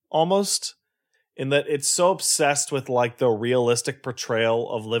theme almost, in that it's so obsessed with like the realistic portrayal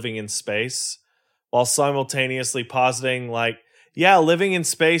of living in space, while simultaneously positing like, yeah, living in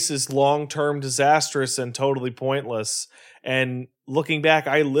space is long-term disastrous and totally pointless. And looking back,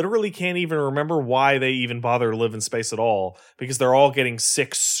 I literally can't even remember why they even bother to live in space at all, because they're all getting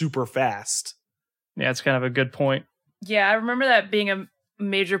sick super fast. Yeah, it's kind of a good point. Yeah, I remember that being a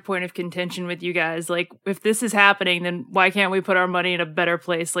major point of contention with you guys. Like, if this is happening, then why can't we put our money in a better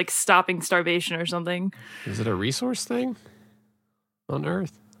place, like stopping starvation or something? Is it a resource thing on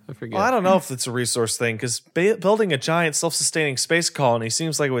Earth? I forget. Well, I don't know if it's a resource thing, because building a giant self-sustaining space colony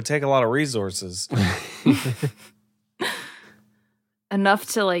seems like it would take a lot of resources. Enough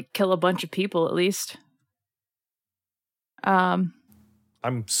to like kill a bunch of people at least. I'm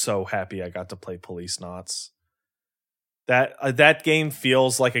so happy I got to play Policenauts. That game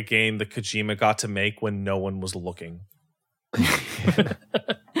feels like a game that Kojima got to make when no one was looking.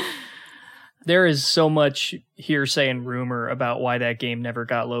 There is so much hearsay and rumor about why that game never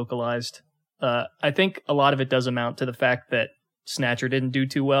got localized. I think a lot of it does amount to the fact that Snatcher didn't do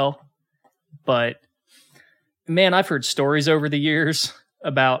too well. But, man, I've heard stories over the years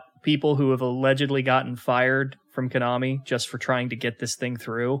about people who have allegedly gotten fired from Konami just for trying to get this thing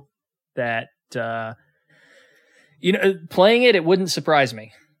through. That, playing it wouldn't surprise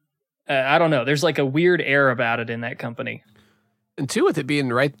me. I don't know. There's like a weird air about it in that company. And two, with it being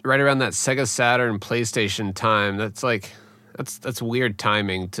right around that Sega Saturn PlayStation time, that's weird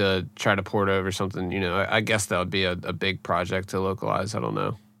timing to try to port over something. I guess that would be a big project to localize. I don't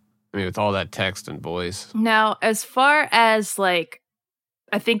know. I mean, with all that text and voice. Now, as far as like,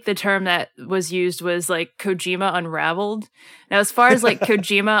 I think the term that was used was like Kojima Unraveled. Now, as far as like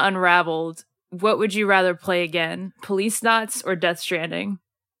Kojima Unraveled, what would you rather play again? Policenauts or Death Stranding?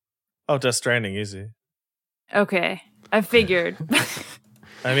 Oh, Death Stranding, easy. Okay. I figured.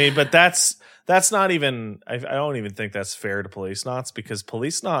 I mean, but that's not even, I don't even think that's fair to Policenauts, because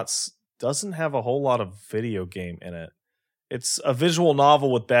Policenauts doesn't have a whole lot of video game in it. It's a visual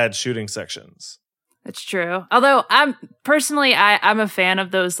novel with bad shooting sections. That's true. Although I'm a fan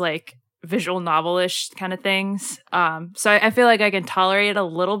of those like visual novel-ish kind of things. So I feel like I can tolerate it a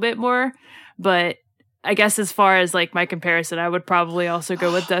little bit more, but I guess as far as like my comparison, I would probably also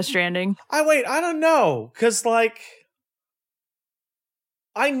go with Death Stranding. I don't know. Cause like,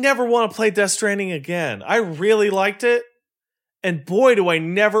 I never want to play Death Stranding again. I really liked it. And boy, do I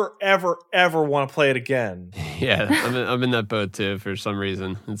never, ever, ever want to play it again. Yeah, I'm in that boat too for some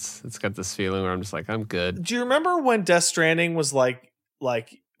reason. It's got this feeling where I'm just like, I'm good. Do you remember when Death Stranding was like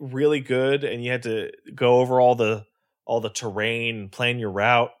really good and you had to go over all the terrain and plan your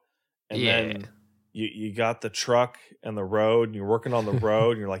route? And then you got the truck and the road and you're working on the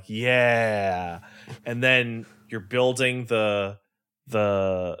road and you're like, yeah. And then you're building the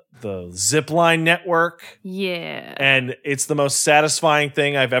zip line network. Yeah. And it's the most satisfying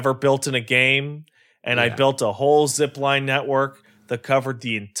thing I've ever built in a game. And I built a whole zip line network that covered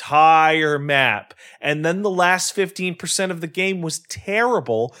the entire map. And then the last 15% of the game was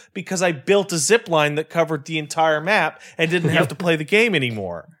terrible because I built a zip line that covered the entire map and didn't have to play the game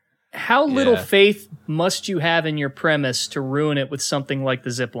anymore. How little faith must you have in your premise to ruin it with something like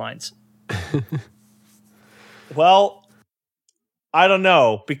the zip lines? Well, I don't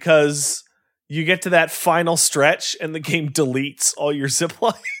know, because you get to that final stretch and the game deletes all your zip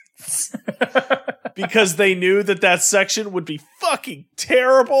lines. Because they knew that section would be fucking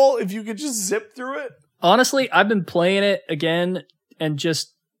terrible if you could just zip through it. Honestly, I've been playing it again and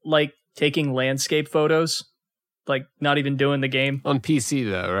just like taking landscape photos, like not even doing the game. On PC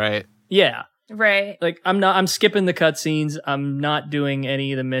though, right? Yeah. Right. Like I'm skipping the cutscenes. I'm not doing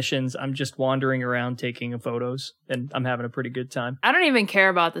any of the missions. I'm just wandering around taking photos and I'm having a pretty good time. I don't even care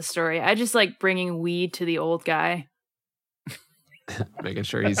about the story. I just like bringing weed to the old guy. Making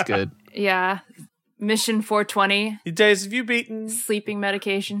sure he's good. Yeah. Mission 420. Days, have you beaten sleeping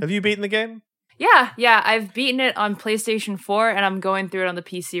medication? Have you beaten the game? Yeah. I've beaten it on PlayStation 4 and I'm going through it on the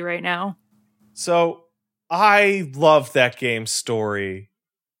PC right now. So I loved that game's story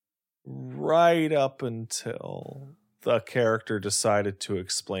right up until the character decided to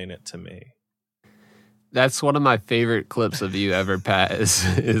explain it to me. That's one of my favorite clips of you ever, Pat,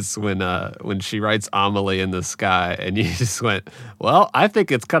 is when she writes Amelie in the sky and you just went, well, I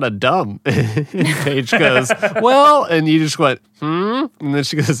think it's kind of dumb. And Paige goes, well, and you just went, and then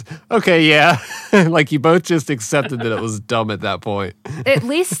she goes, okay, yeah. Like you both just accepted that it was dumb at that point. At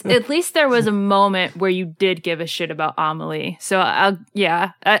least there was a moment where you did give a shit about Amelie. So I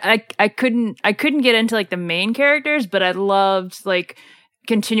couldn't get into like the main characters, but I loved like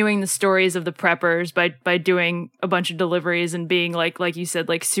continuing the stories of the preppers by doing a bunch of deliveries and being like you said,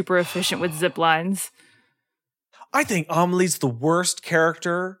 like super efficient with zip lines. I think Amelie's the worst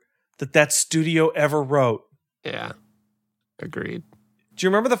character that studio ever wrote. Yeah, agreed. Do you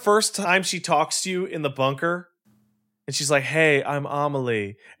remember the first time she talks to you in the bunker? And she's like, hey, I'm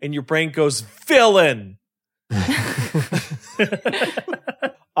Amelie. And your brain goes, villain!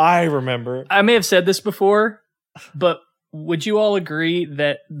 I remember. I may have said this before, but would you all agree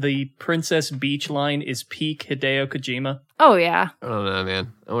that the Princess Beach line is peak Hideo Kojima? Oh, yeah. I don't know,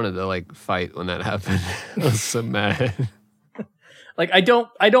 man. I wanted to like fight when that happened. I was so mad. Like I don't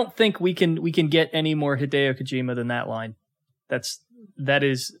think we can get any more Hideo Kojima than that line. That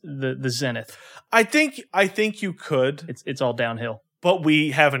is the zenith. I think you could. It's all downhill. But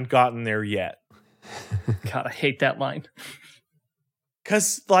we haven't gotten there yet. God, I hate that line.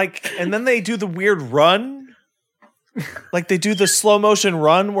 'Cause like, and then they do the weird run. Like they do the slow motion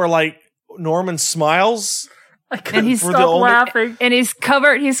run where like Norman smiles. And he's stopped laughing. And he's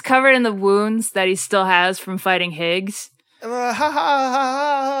covered in the wounds that he still has from fighting Higgs. It's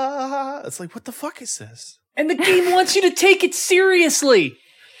like, what the fuck is this? And the game wants you to take it seriously.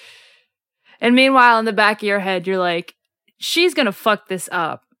 And meanwhile, in the back of your head, you're like, she's going to fuck this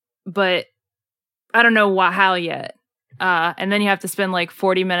up, but I don't know how yet. And then you have to spend like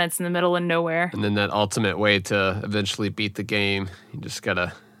 40 minutes in the middle of nowhere. And then that ultimate way to eventually beat the game, you just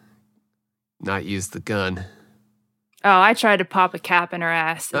gotta not use the gun. Oh, I tried to pop a cap in her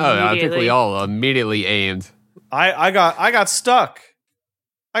ass. Oh, I think we all immediately aimed. I got stuck.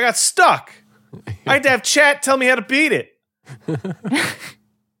 I had to have chat tell me how to beat it.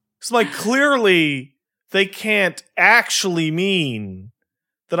 It's like clearly they can't actually mean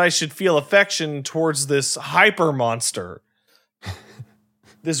that I should feel affection towards this hyper monster.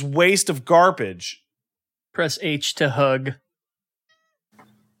 This waste of garbage. Press H to hug.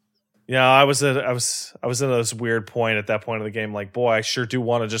 Yeah, I was in this weird point at that point of the game. Like, boy, I sure do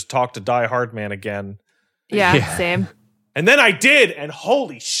want to just talk to Die Hard Man again. Yeah, same. And then I did, and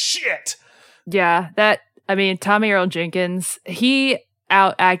holy shit. Yeah, Tommy Earl Jenkins, he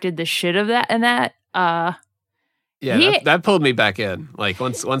outacted the shit of that and that. Yeah, that pulled me back in. Like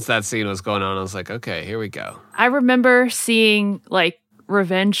once that scene was going on, I was like, okay, here we go. I remember seeing like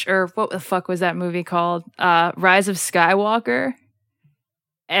Revenge, or what the fuck was that movie called? Rise of Skywalker.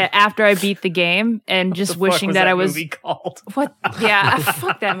 After I beat the game, and just wishing that I was movie called. What? Yeah,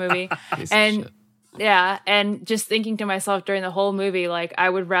 fuck that movie. And just thinking to myself during the whole movie, like I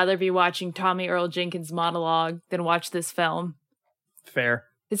would rather be watching Tommy Earl Jenkins monologue than watch this film. Fair.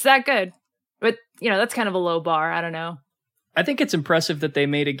 It's that good. But, that's kind of a low bar. I don't know. I think it's impressive that they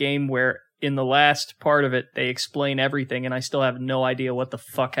made a game where in the last part of it, they explain everything, and I still have no idea what the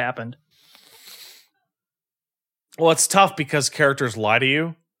fuck happened. Well, it's tough because characters lie to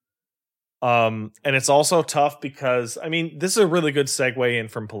you. And it's also tough because, this is a really good segue in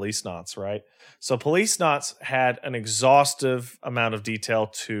from Policenauts, right? So Policenauts had an exhaustive amount of detail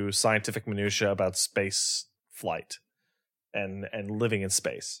to scientific minutia about space flight and living in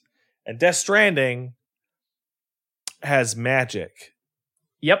space. And Death Stranding has magic.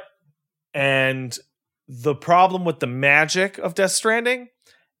 Yep. And the problem with the magic of Death Stranding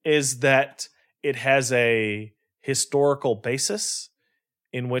is that it has a historical basis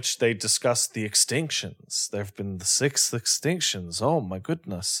in which they discuss the extinctions. There have been the 6 extinctions. Oh my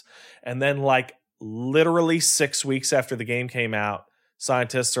goodness. And then like literally 6 weeks after the game came out,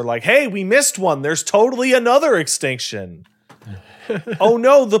 scientists are like, hey, we missed one. There's totally another extinction. Oh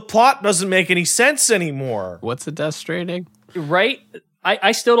no, the plot doesn't make any sense anymore. What's a Death Stranding? Right?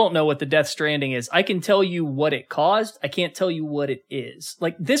 I still don't know what the Death Stranding is. I can tell you what it caused. I can't tell you what it is.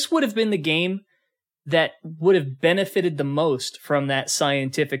 Like, this would have been the game that would have benefited the most from that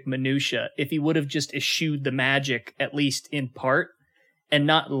scientific minutia if he would have just eschewed the magic, at least in part, and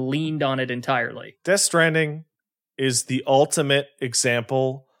not leaned on it entirely. Death Stranding is the ultimate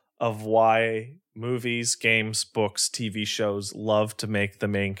example of why movies, games, books, TV shows love to make the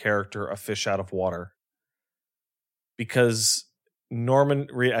main character a fish out of water. Because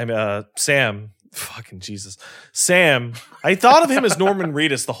Sam, fucking Jesus. Sam, I thought of him as Norman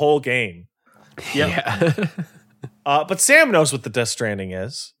Reedus the whole game. Yeah. But Sam knows what the Death Stranding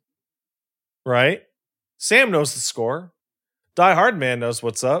is. Right? Sam knows the score. Die Hard Man knows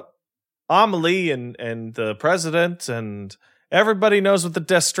what's up. Amelie and the president and everybody knows what the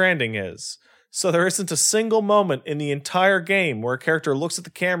Death Stranding is. So there isn't a single moment in the entire game where a character looks at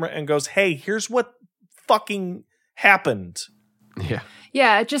the camera and goes, hey, here's what fucking happened. Yeah.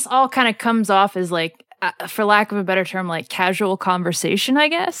 Yeah, it just all kind of comes off as like, for lack of a better term, like casual conversation, I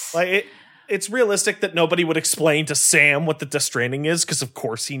guess. Like it's realistic that nobody would explain to Sam what the Death Stranding is, because of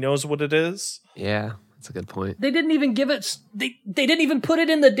course he knows what it is. Yeah, that's a good point. They didn't even give it. They didn't even put it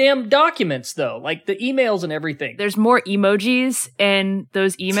in the damn documents, though. Like the emails and everything. There's more emojis in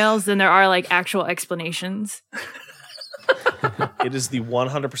those emails than there are like actual explanations. It is the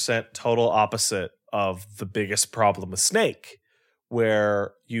 100% total opposite of the biggest problem with Snake,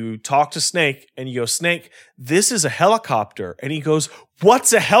 where you talk to Snake and you go, Snake, this is a helicopter. And he goes,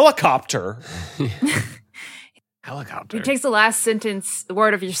 what's a helicopter? Helicopter. He takes the last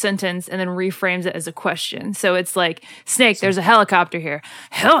word of your sentence, and then reframes it as a question. So it's like, Snake, there's a helicopter here.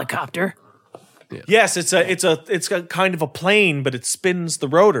 Helicopter? Yeah. Yes, it's a kind of a plane, but it spins the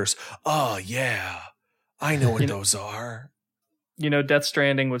rotors. Oh, yeah. I know what those are. Death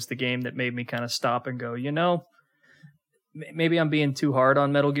Stranding was the game that made me kind of stop and go, maybe I'm being too hard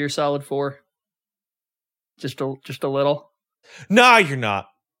on Metal Gear Solid 4. Just a little. Nah, you're not.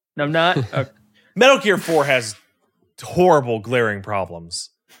 No, I'm not. Okay. Metal Gear 4 has horrible glaring problems.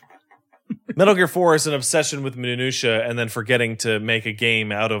 Metal Gear 4 is an obsession with minutia and then forgetting to make a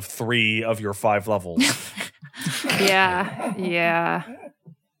game out of 3 of your 5 levels. Yeah.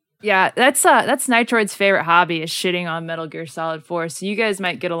 That's Nitroid's favorite hobby, is shitting on Metal Gear Solid 4. So you guys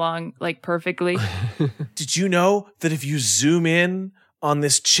might get along like perfectly. Did you know that if you zoom in on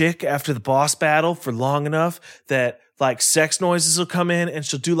this chick after the boss battle for long enough, that like sex noises will come in and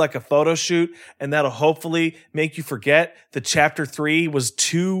she'll do like a photo shoot, and that'll hopefully make you forget that chapter 3 was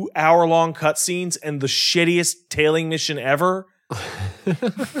 2 hour-long cutscenes and the shittiest tailing mission ever?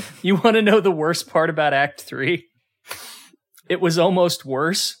 You want to know the worst part about Act 3? It was almost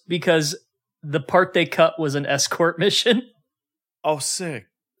worse because the part they cut was an escort mission. Oh, sick.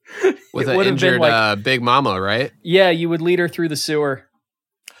 With an injured Big Mama, right? Yeah, you would lead her through the sewer.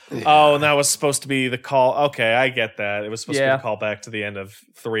 Yeah. Oh, and that was supposed to be the call. Okay, I get that. It was supposed to be the call back to the end of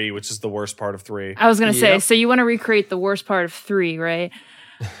 3, which is the worst part of 3. I was going to say, so you want to recreate the worst part of 3, right?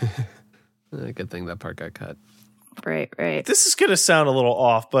 Good thing that part got cut. Right. This is going to sound a little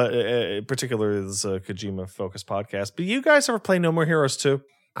off, but particularly this is a Kojima-focused podcast. But you guys ever play No More Heroes 2?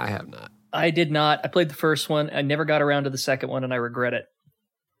 I have not. I did not. I played the first one. I never got around to the second one, and I regret it.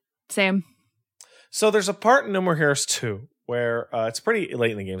 Same. So there's a part in No More Heroes 2 where it's pretty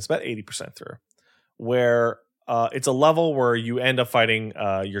late in the game. It's about 80% through, where it's a level where you end up fighting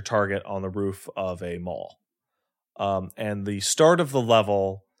your target on the roof of a mall. And the start of the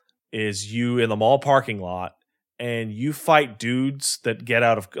level is you in the mall parking lot, and you fight dudes that get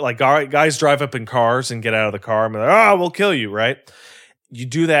out of, like, guys drive up in cars and get out of the car and be like, we'll kill you, right? You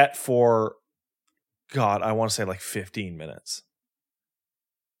do that for, God, I want to say like 15 minutes.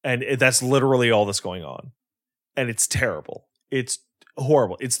 And that's literally all that's going on. And it's terrible. It's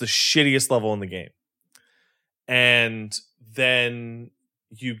horrible. It's the shittiest level in the game. And then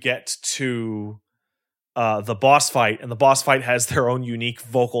you get to the boss fight, and the boss fight has their own unique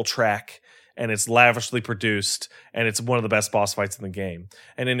vocal track, and it's lavishly produced, and it's one of the best boss fights in the game.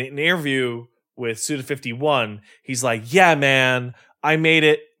 And in an interview with Suda51, he's like, yeah, man, I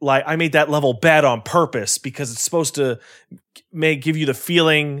made that level bad on purpose because it's supposed to give you the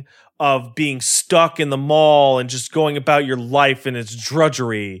feeling of being stuck in the mall and just going about your life and its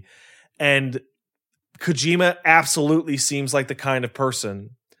drudgery. And Kojima absolutely seems like the kind of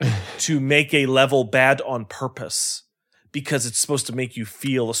person to make a level bad on purpose because it's supposed to make you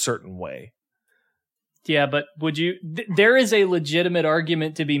feel a certain way. Yeah, but would you... there is a legitimate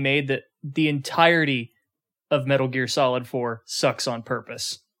argument to be made that the entirety of Metal Gear Solid 4 sucks on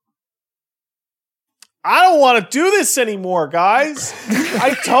purpose. I don't want to do this anymore, guys.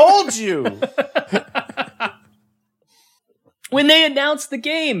 I told you. When they announced the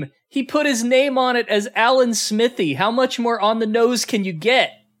game, he put his name on it as Alan Smithy. How much more on the nose can you get?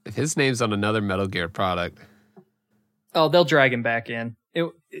 His name's on another Metal Gear product. Oh, they'll drag him back in.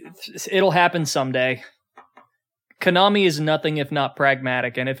 It'll happen someday. Konami is nothing if not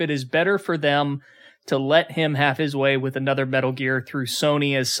pragmatic, and if it is better for them to let him have his way with another Metal Gear through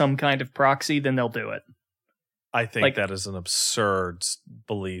Sony as some kind of proxy, then they'll do it. I think that is an absurd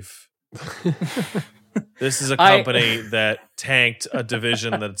belief. This is a company that tanked a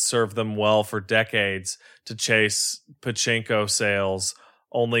division that served them well for decades to chase pachinko sales,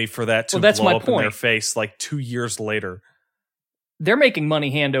 only for that to blow up in their face like 2 years later. They're making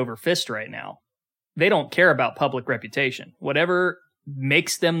money hand over fist right now. they don't care about public reputation. Whatever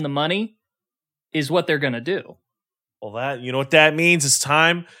makes them the money is what they're going to do. Well, you know what that means? It's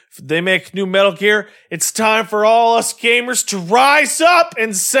time. If they make new Metal Gear, it's time for all us gamers to rise up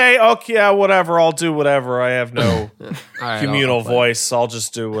and say, okay, yeah, whatever, I'll do whatever. I have no communal voice. I'll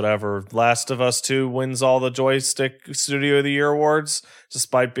just do whatever. Last of Us 2 wins all the Joystick Studio of the Year awards,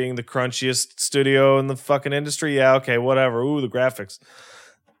 despite being the crunchiest studio in the fucking industry. Yeah, okay, whatever. Ooh, the graphics.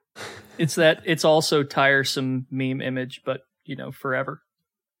 It's also tiresome meme image, but, forever.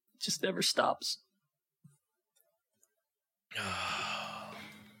 It just never stops.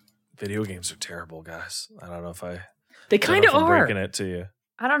 Video games are terrible, guys. I don't know if They kind of are. Breaking it to you.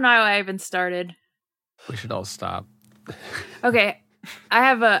 I don't know how I even started. We should all stop. Okay, I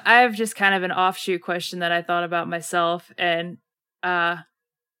have just kind of an offshoot question that I thought about myself, and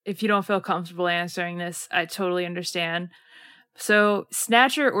if you don't feel comfortable answering this, I totally understand. So,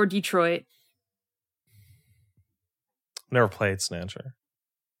 Snatcher or Detroit? Never played Snatcher.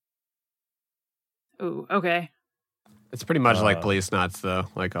 Ooh, okay. It's pretty much like Policenauts, though,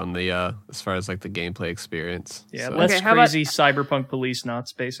 like on the as far as like the gameplay experience. Yeah, less crazy cyberpunk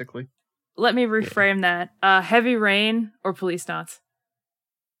Policenauts, basically. Let me reframe that. Heavy Rain or Policenauts?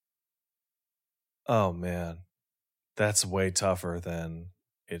 Oh man, that's way tougher than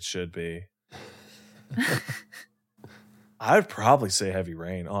it should be. I'd probably say Heavy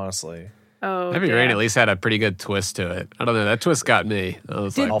Rain, honestly. Oh, Heavy Rain at least had a pretty good twist to it. I don't know. That twist got me. I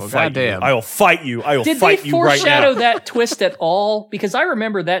was like, I'll well, fight you. goddamn. I will fight you. I will Did fight they you right now. foreshadow that twist at all? Because I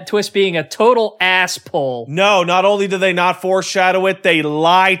remember that twist being a total ass pull. No, not only do they not foreshadow it, they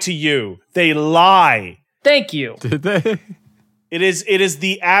lie to you. They lie. Thank you. Did they? It is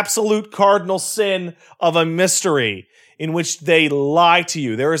the absolute cardinal sin of a mystery in which they lie to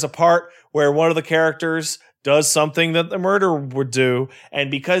you. There is a part where one of the characters does something that the murderer would do, and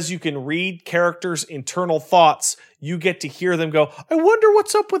because you can read characters' internal thoughts, you get to hear them go, I wonder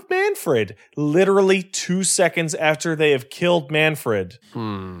what's up with Manfred, literally 2 seconds after they have killed Manfred.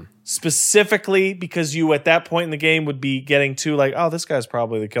 Specifically because you, at that point in the game, would be getting to like, oh, this guy's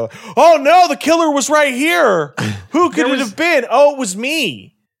probably the killer. Oh no, the killer was right here! Who could it have been? Oh, it was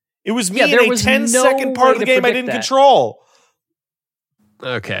me. It was me in a 10-second part of the game I didn't control.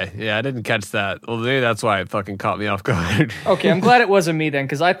 Okay, yeah, I didn't catch that. Well, maybe that's why it fucking caught me off guard. Okay, I'm glad it wasn't me then,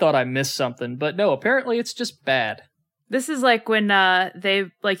 because I thought I missed something. But no, apparently it's just bad. This is like when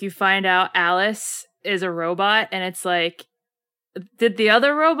you find out Alice is a robot, and it's like, did the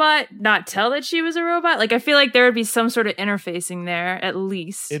other robot not tell that she was a robot? Like, I feel like there would be some sort of interfacing there, at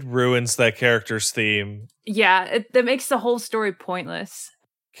least. It ruins that character's theme. Yeah, that makes the whole story pointless.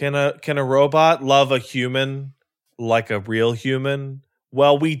 Can a robot love a human like a real human?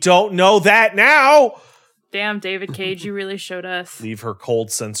 Well, we don't know that now. Damn, David Cage, you really showed us. Leave her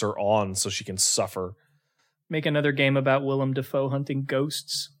cold sensor on so she can suffer. Make another game about Willem Dafoe hunting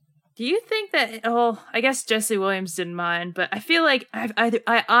ghosts. Do you think that, I guess Jesse Williams didn't mind, but I feel like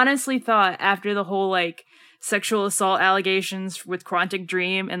I honestly thought after the whole, like, sexual assault allegations with Quantic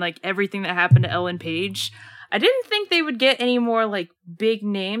Dream and, like, everything that happened to Ellen Page, I didn't think they would get any more, like, big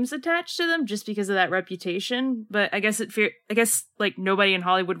names attached to them just because of that reputation. But I guess like nobody in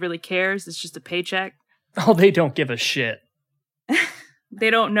Hollywood really cares. It's just a paycheck. Oh, they don't give a shit. They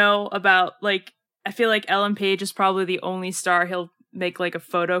don't know about, like, I feel like Ellen Page is probably the only star he'll make like a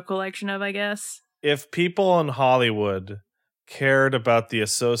photo collection of, I guess. If people in Hollywood cared about the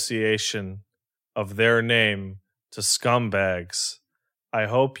association of their name to scumbags, I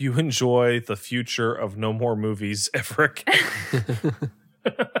hope you enjoy the future of no more movies ever again.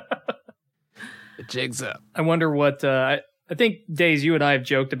 It jigs up. I wonder what, I think, Days, you and I have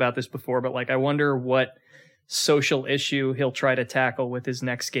joked about this before, but like, I wonder what social issue he'll try to tackle with his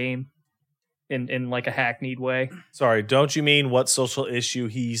next game in like a hackneyed way. Sorry, don't you mean what social issue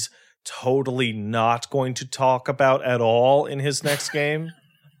he's totally not going to talk about at all in his next game?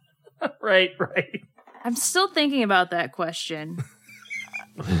 Right. I'm still thinking about that question.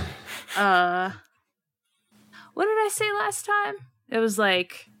 What did I say last time? It was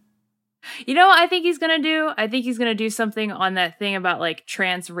like, I think he's gonna do? I think he's gonna do something on that thing about like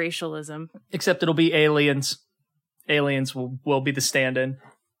transracialism. Except it'll be aliens. Aliens will be the stand-in.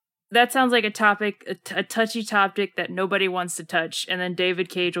 That sounds like a topic, a touchy topic that nobody wants to touch. And then David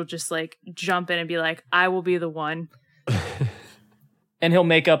Cage will just like jump in and be like, I will be the one. And he'll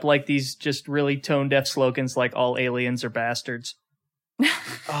make up like these just really tone-deaf slogans like all aliens are bastards.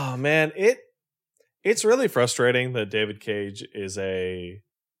 Oh man, it's really frustrating that David Cage is a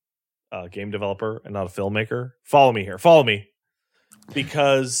game developer and not a filmmaker. Follow me here.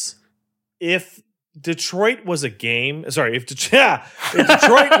 Because if Detroit was a game, sorry, if Detroit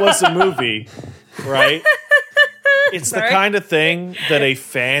was a movie, right? It's the kind of thing that a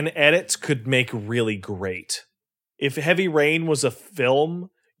fan edit could make really great. If Heavy Rain was a film,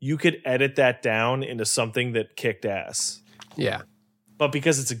 you could edit that down into something that kicked ass. Yeah. But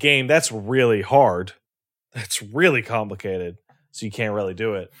because it's a game, that's really hard. That's really complicated. So you can't really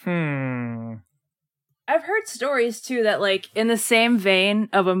do it. I've heard stories too that like in the same vein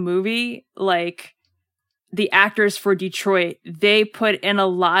of a movie, like the actors for Detroit, they put in a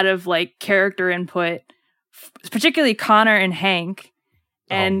lot of like character input, particularly Connor and Hank.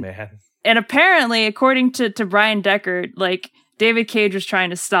 And, oh, man. And apparently, according to Brian Deckard, like David Cage was trying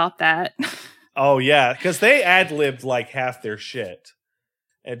to stop that. Oh, yeah, because they ad-libbed like half their shit.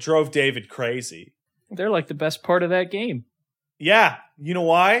 It drove David crazy. They're like the best part of that game. Yeah, you know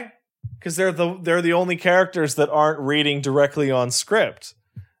why? Because they're the only characters that aren't reading directly on script.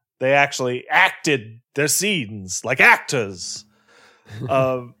 They actually acted their scenes like actors.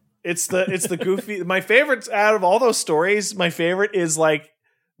 It's the goofy. My favorite out of all those stories, my favorite is like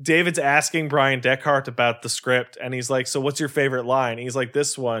David's asking Brian Deckard about the script, and he's like, "So what's your favorite line?" And he's like,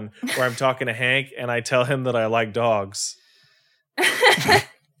 "This one where I'm talking to Hank and I tell him that I like dogs."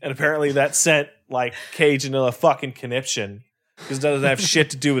 And apparently that sent like Cage into a fucking conniption because it doesn't have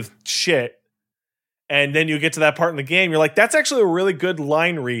shit to do with shit. And then you get to that part in the game, you're like, that's actually a really good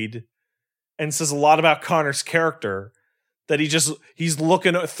line read and says a lot about Connor's character. That he's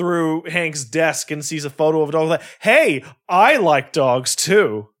looking through Hank's desk and sees a photo of a dog. Like, hey, I like dogs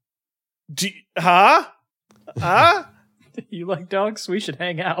too. Huh? You like dogs? We should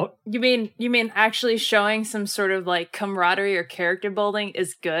hang out. You mean actually showing some sort of like camaraderie or character building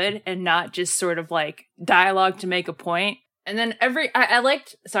is good and not just sort of like dialogue to make a point? And then I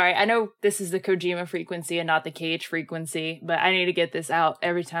know this is the Kojima frequency and not the Cage frequency, but I need to get this out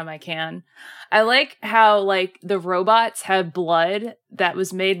every time I can. I like how like the robots have blood that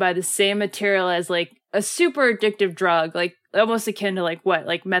was made by the same material as like a super addictive drug, like almost akin to like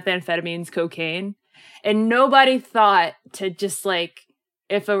methamphetamines, cocaine. And nobody thought to just like,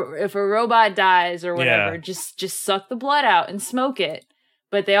 if a robot dies or whatever, just suck the blood out and smoke it.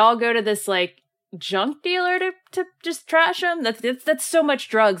 But they all go to this like junk dealer to just trash them. That's so much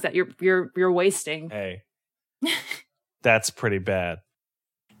drugs that you're wasting. Hey, that's pretty bad.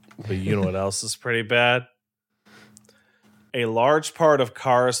 But you know what else is pretty bad? A large part of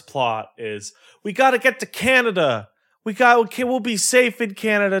Kara's plot is we got to get to Canada. We'll be safe in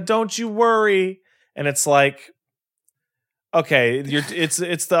Canada. Don't you worry. And it's like, okay,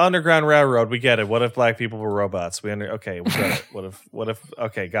 it's the Underground Railroad. We get it. What if black people were robots? Okay, we get it. What if?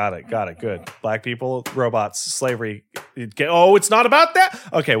 Okay, got it. Good. Black people, robots, slavery. It's not about that.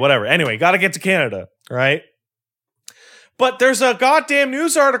 Okay, whatever. Anyway, got to get to Canada, right? But there's a goddamn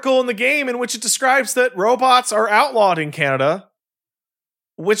news article in the game in which it describes that robots are outlawed in Canada,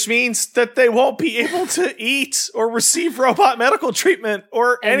 which means that they won't be able to eat or receive robot medical treatment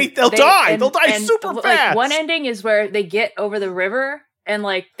or anything. They'll die super fast. Like, one ending is where they get over the river and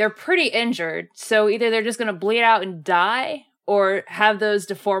like they're pretty injured. So either they're just going to bleed out and die or have those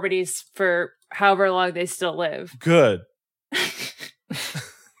deformities for however long they still live. Good.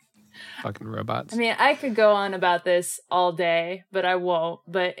 Fucking robots. I mean, I could go on about this all day, but I won't.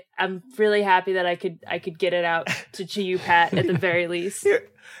 But I'm really happy that I could get it out to you, Pat, at the very least. Here,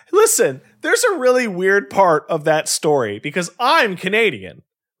 listen, there's a really weird part of that story because I'm Canadian,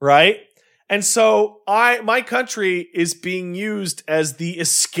 right? And so my country is being used as the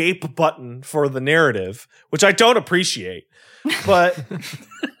escape button for the narrative, which I don't appreciate. But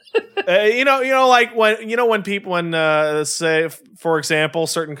like when say, for example,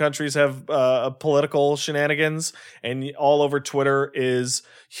 certain countries have political shenanigans, and all over Twitter is,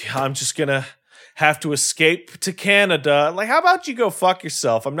 I'm just gonna have to escape to Canada. Like, how about you go fuck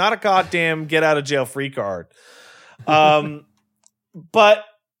yourself? I'm not a goddamn get out of jail free card. But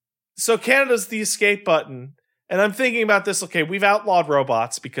so Canada's the escape button, and I'm thinking about this. Okay, we've outlawed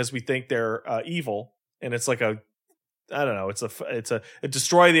robots because we think they're evil, and it's like I don't know. It's a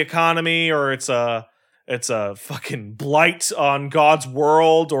destroy the economy, or it's a fucking blight on God's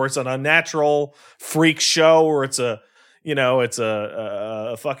world, or it's an unnatural freak show, or it's a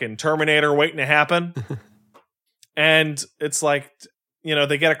fucking Terminator waiting to happen. And it's like,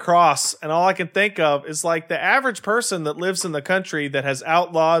 they get across, and all I can think of is like the average person that lives in the country that has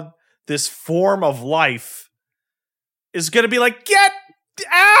outlawed this form of life is going to be like, get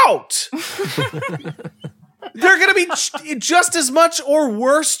out. They're going to be just as much or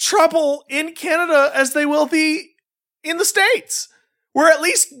worse trouble in Canada as they will be in the States, where at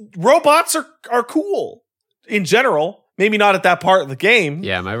least robots are cool in general. Maybe not at that part of the game.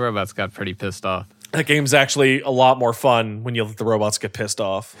 Yeah, my robots got pretty pissed off. That game's actually a lot more fun when you let the robots get pissed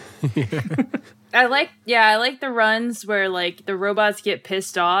off. I like the runs where like the robots get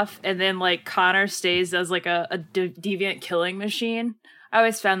pissed off and then like Connor stays as like a deviant killing machine. I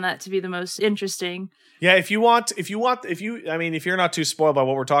always found that to be the most interesting. Yeah, if you're not too spoiled by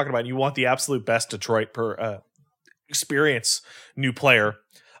what we're talking about, and you want the absolute best Detroit experience, new player,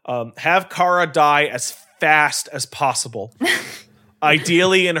 have Kara die as fast as possible.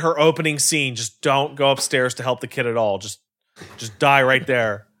 Ideally, in her opening scene, just don't go upstairs to help the kid at all. Just die right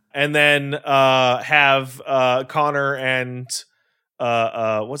there, and then have Connor and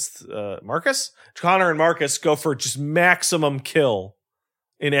Marcus? Connor and Marcus go for just maximum kill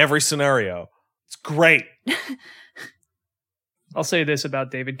in every scenario. It's great. I'll say this about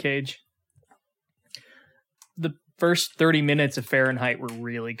David Cage. The first 30 minutes of Fahrenheit were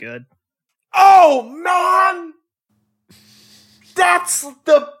really good. Oh, man! That's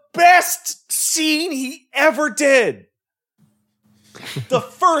the best scene he ever did. The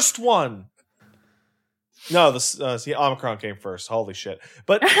first one. No, the Omicron came first. Holy shit.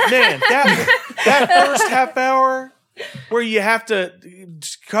 But man, that first half hour where you have to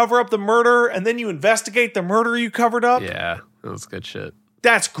cover up the murder and then you investigate the murder you covered up. Yeah, that was good shit.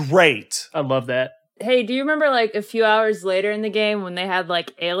 That's great. I love that. Hey, do you remember like a few hours later in the game when they had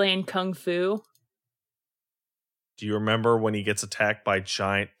like alien kung fu? Do you remember when he gets attacked by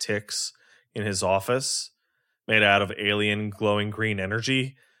giant ticks in his office made out of alien glowing green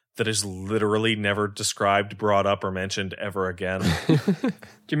energy that is literally never described, brought up, or mentioned ever again? Do you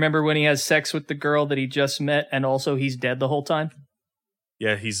remember when he has sex with the girl that he just met and also he's dead the whole time?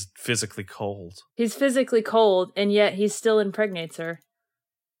 Yeah, he's physically cold. He's physically cold, and yet he still impregnates her.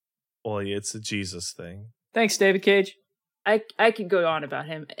 Well, it's a Jesus thing. Thanks, David Cage. I could go on about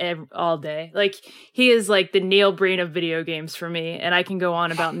him all day. Like, he is like the Neil Breen of video games for me, and I can go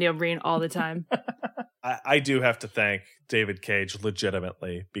on about Neil Breen all the time. I do have to thank David Cage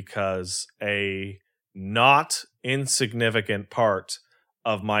legitimately, because a not insignificant part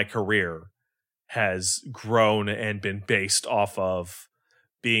of my career has grown and been based off of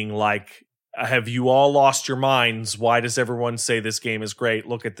being like, have you all lost your minds? Why does everyone say this game is great?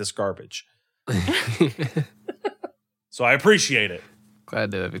 Look at this garbage. So I appreciate it.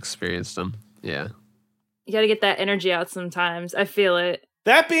 Glad to have experienced them. Yeah. You gotta get that energy out sometimes. I feel it.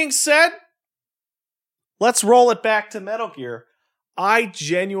 That being said, let's roll it back to Metal Gear. I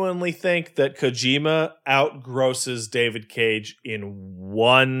genuinely think that Kojima outgrosses David Cage in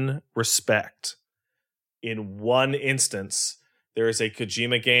one respect. In one instance, there is a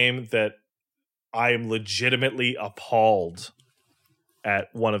Kojima game that I am legitimately appalled at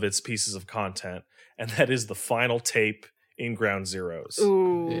one of its pieces of content, and that is the final tape in Ground Zeroes.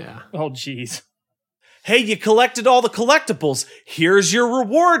 Ooh. Yeah. Oh, jeez. Hey, you collected all the collectibles. Here's your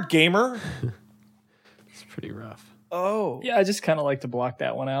reward, gamer. It's pretty rough. Oh. Yeah, I just kind of like to block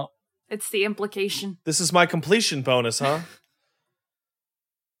that one out. It's the implication. This is my completion bonus, huh?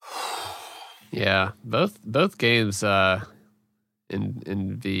 Yeah. Both games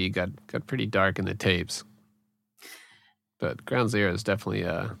in V got pretty dark in the tapes. But Ground Zero is definitely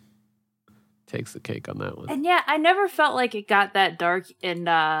takes the cake on that one. And yeah, I never felt like it got that dark in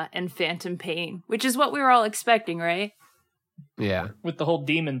Phantom Pain, which is what we were all expecting, right? Yeah. With the whole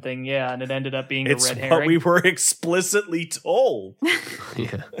demon thing, yeah, and it ended up being It's a red what herring. we were explicitly told.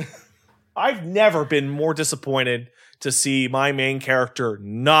 Yeah. I've never been more disappointed to see my main character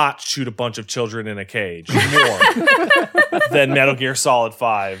not shoot a bunch of children in a cage more than Metal Gear Solid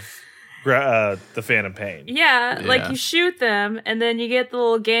 5, The Phantom Pain. Yeah, like Yeah. you shoot them, and then you get the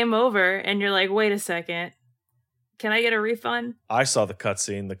little game over, and you're like, wait a second. Can I get a refund? I saw the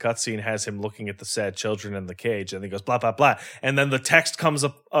cutscene. The cutscene has him looking at the sad children in the cage, and he goes, blah, blah, blah. And then the text comes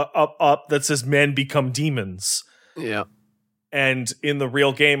up that says, men become demons. Yeah. And in the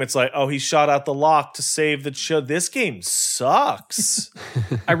real game, it's like, oh, he shot out the lock to save the child. This game sucks.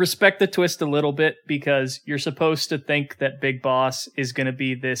 I respect the twist a little bit because you're supposed to think that Big Boss is going to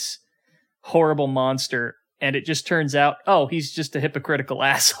be this horrible monster, and it just turns out, oh, he's just a hypocritical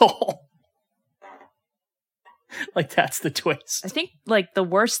asshole. Like, that's the twist. I think like the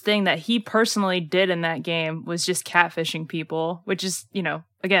worst thing that he personally did in that game was just catfishing people, which is,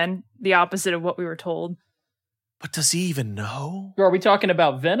 again, the opposite of what we were told. But does he even know? Are we talking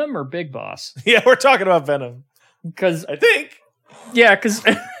about Venom or Big Boss? Yeah, we're talking about Venom. Because I think. Yeah, because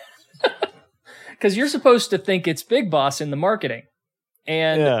you're supposed to think it's Big Boss in the marketing.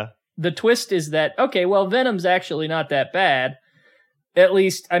 And the twist is that, okay, well, Venom's actually not that bad. At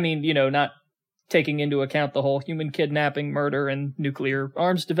least, I mean, not taking into account the whole human kidnapping, murder, and nuclear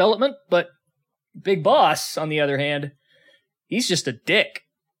arms development. But Big Boss, on the other hand, he's just a dick.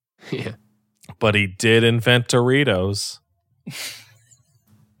 Yeah. But he did invent Doritos.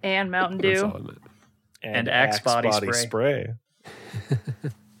 And Mountain That's all Dew. I meant. And Axe body spray.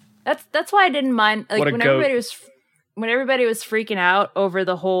 That's why I didn't mind like What a when goat. everybody was freaking out over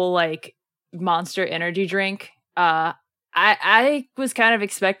the whole like Monster energy drink. I was kind of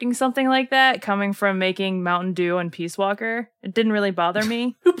expecting something like that coming from making Mountain Dew and Peace Walker. It didn't really bother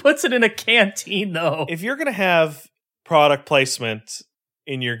me. Who puts it in a canteen, though? If you're going to have product placement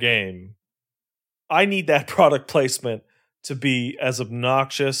in your game, I need that product placement to be as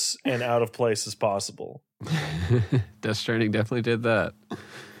obnoxious and out of place as possible. Death Stranding definitely did that.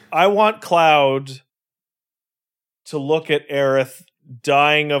 I want Cloud to look at Aerith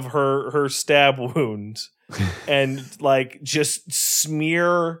dying of her stab wound and like just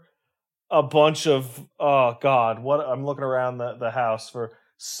smear a bunch of what I'm looking around the house for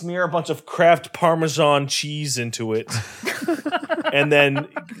smear a bunch of Kraft Parmesan cheese into it and then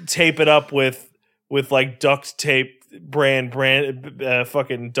tape it up with like duct tape brand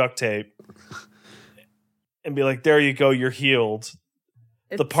fucking duct tape and be like, there you go, you're healed.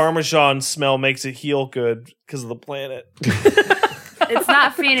 The Parmesan smell makes it heal good because of the planet. It's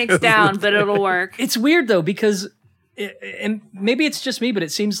not Phoenix Down, but it'll work. It's weird, though, because, and maybe it's just me, but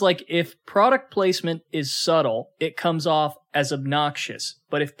it seems like if product placement is subtle, it comes off as obnoxious.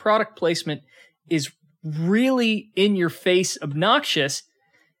 But if product placement is really in your face obnoxious,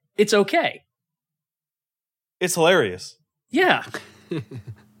 it's okay. It's hilarious. Yeah.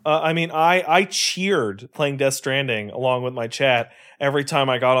 I mean, I cheered playing Death Stranding along with my chat every time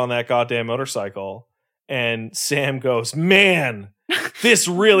I got on that goddamn motorcycle. And Sam goes, man, this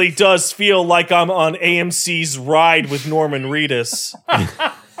really does feel like I'm on AMC's Ride with Norman Reedus.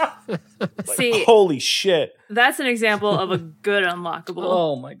 See, holy shit. that's an example of a good unlockable.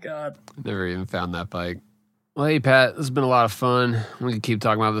 Oh, my God. Never even found that bike. Well, hey, Pat, this has been a lot of fun. We could keep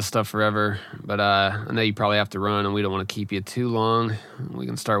talking about this stuff forever, but I know you probably have to run, and we don't want to keep you too long. We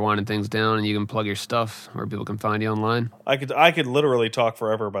can start winding things down, and you can plug your stuff where people can find you online. I could literally talk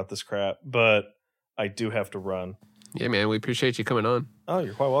forever about this crap, but I do have to run. Yeah, man, we appreciate you coming on. Oh,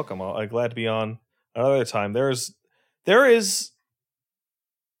 you're quite welcome. I'm glad to be on another time. There is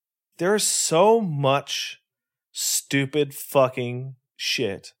so much stupid fucking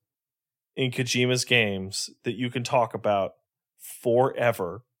shit in Kojima's games that you can talk about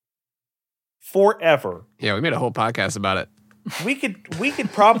forever. Forever. Yeah, we made a whole podcast about it. We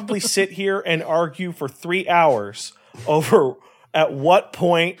could probably sit here and argue for 3 hours over at what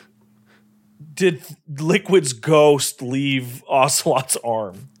point did Liquid's ghost leave Ocelot's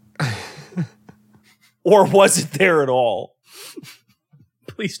arm? Or was it there at all?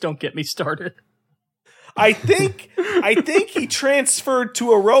 Please don't get me started. I think he transferred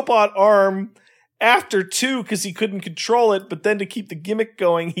to a robot arm after 2 because he couldn't control it, but then to keep the gimmick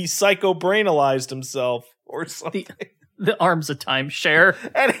going, he psycho-brainalized himself or something. The arm's a timeshare.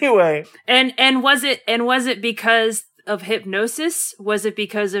 Anyway. And was it because of hypnosis? Was it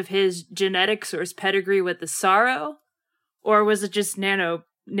because of his genetics or his pedigree with the sorrow? Or was it just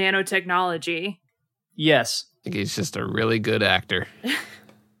nanotechnology? Yes. I think he's just a really good actor.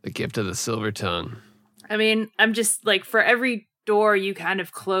 The gift of the silver tongue. I mean, I'm just like, for every door you kind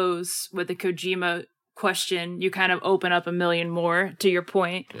of close with a Kojima question, you kind of open up a million more, to your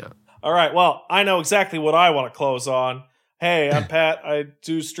point. Yeah. All right, well, I know exactly what I want to close on. Hey, I'm Pat. I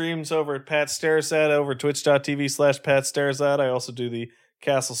do streams over at Pat Stares At over twitch.tv/Pat Stares At. I also do the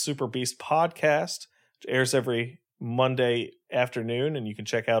Castle Super Beast podcast, which airs every Monday afternoon, and you can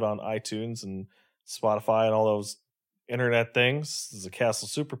check out on iTunes and Spotify and all those internet things. This is a Castle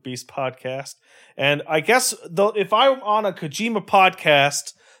Super Beast podcast. And I guess if I'm on a Kojima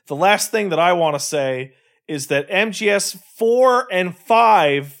podcast, the last thing that I want to say is that MGS 4 and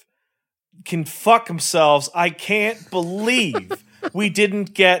 5 can fuck themselves. I can't believe we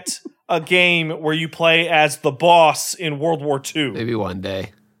didn't get a game where you play as the boss in World War II. Maybe one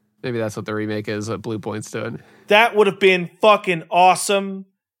day. Maybe that's what the remake is, what Bluepoint's doing. That would have been fucking awesome.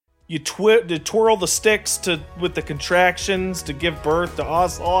 You twirl the sticks with the contractions to give birth to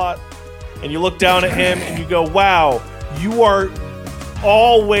Ocelot, and you look down at him and you go, wow, you are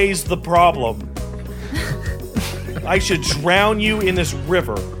always the problem. I should drown you in this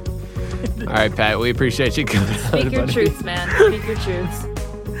river. All right, Pat, we appreciate you coming on. Speak your buddy. truths, man. Speak your truths.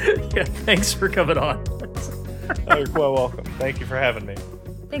 Yeah, thanks for coming on. Oh, you're quite welcome. Thank you for having me.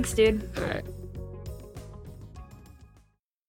 Thanks, dude. All right.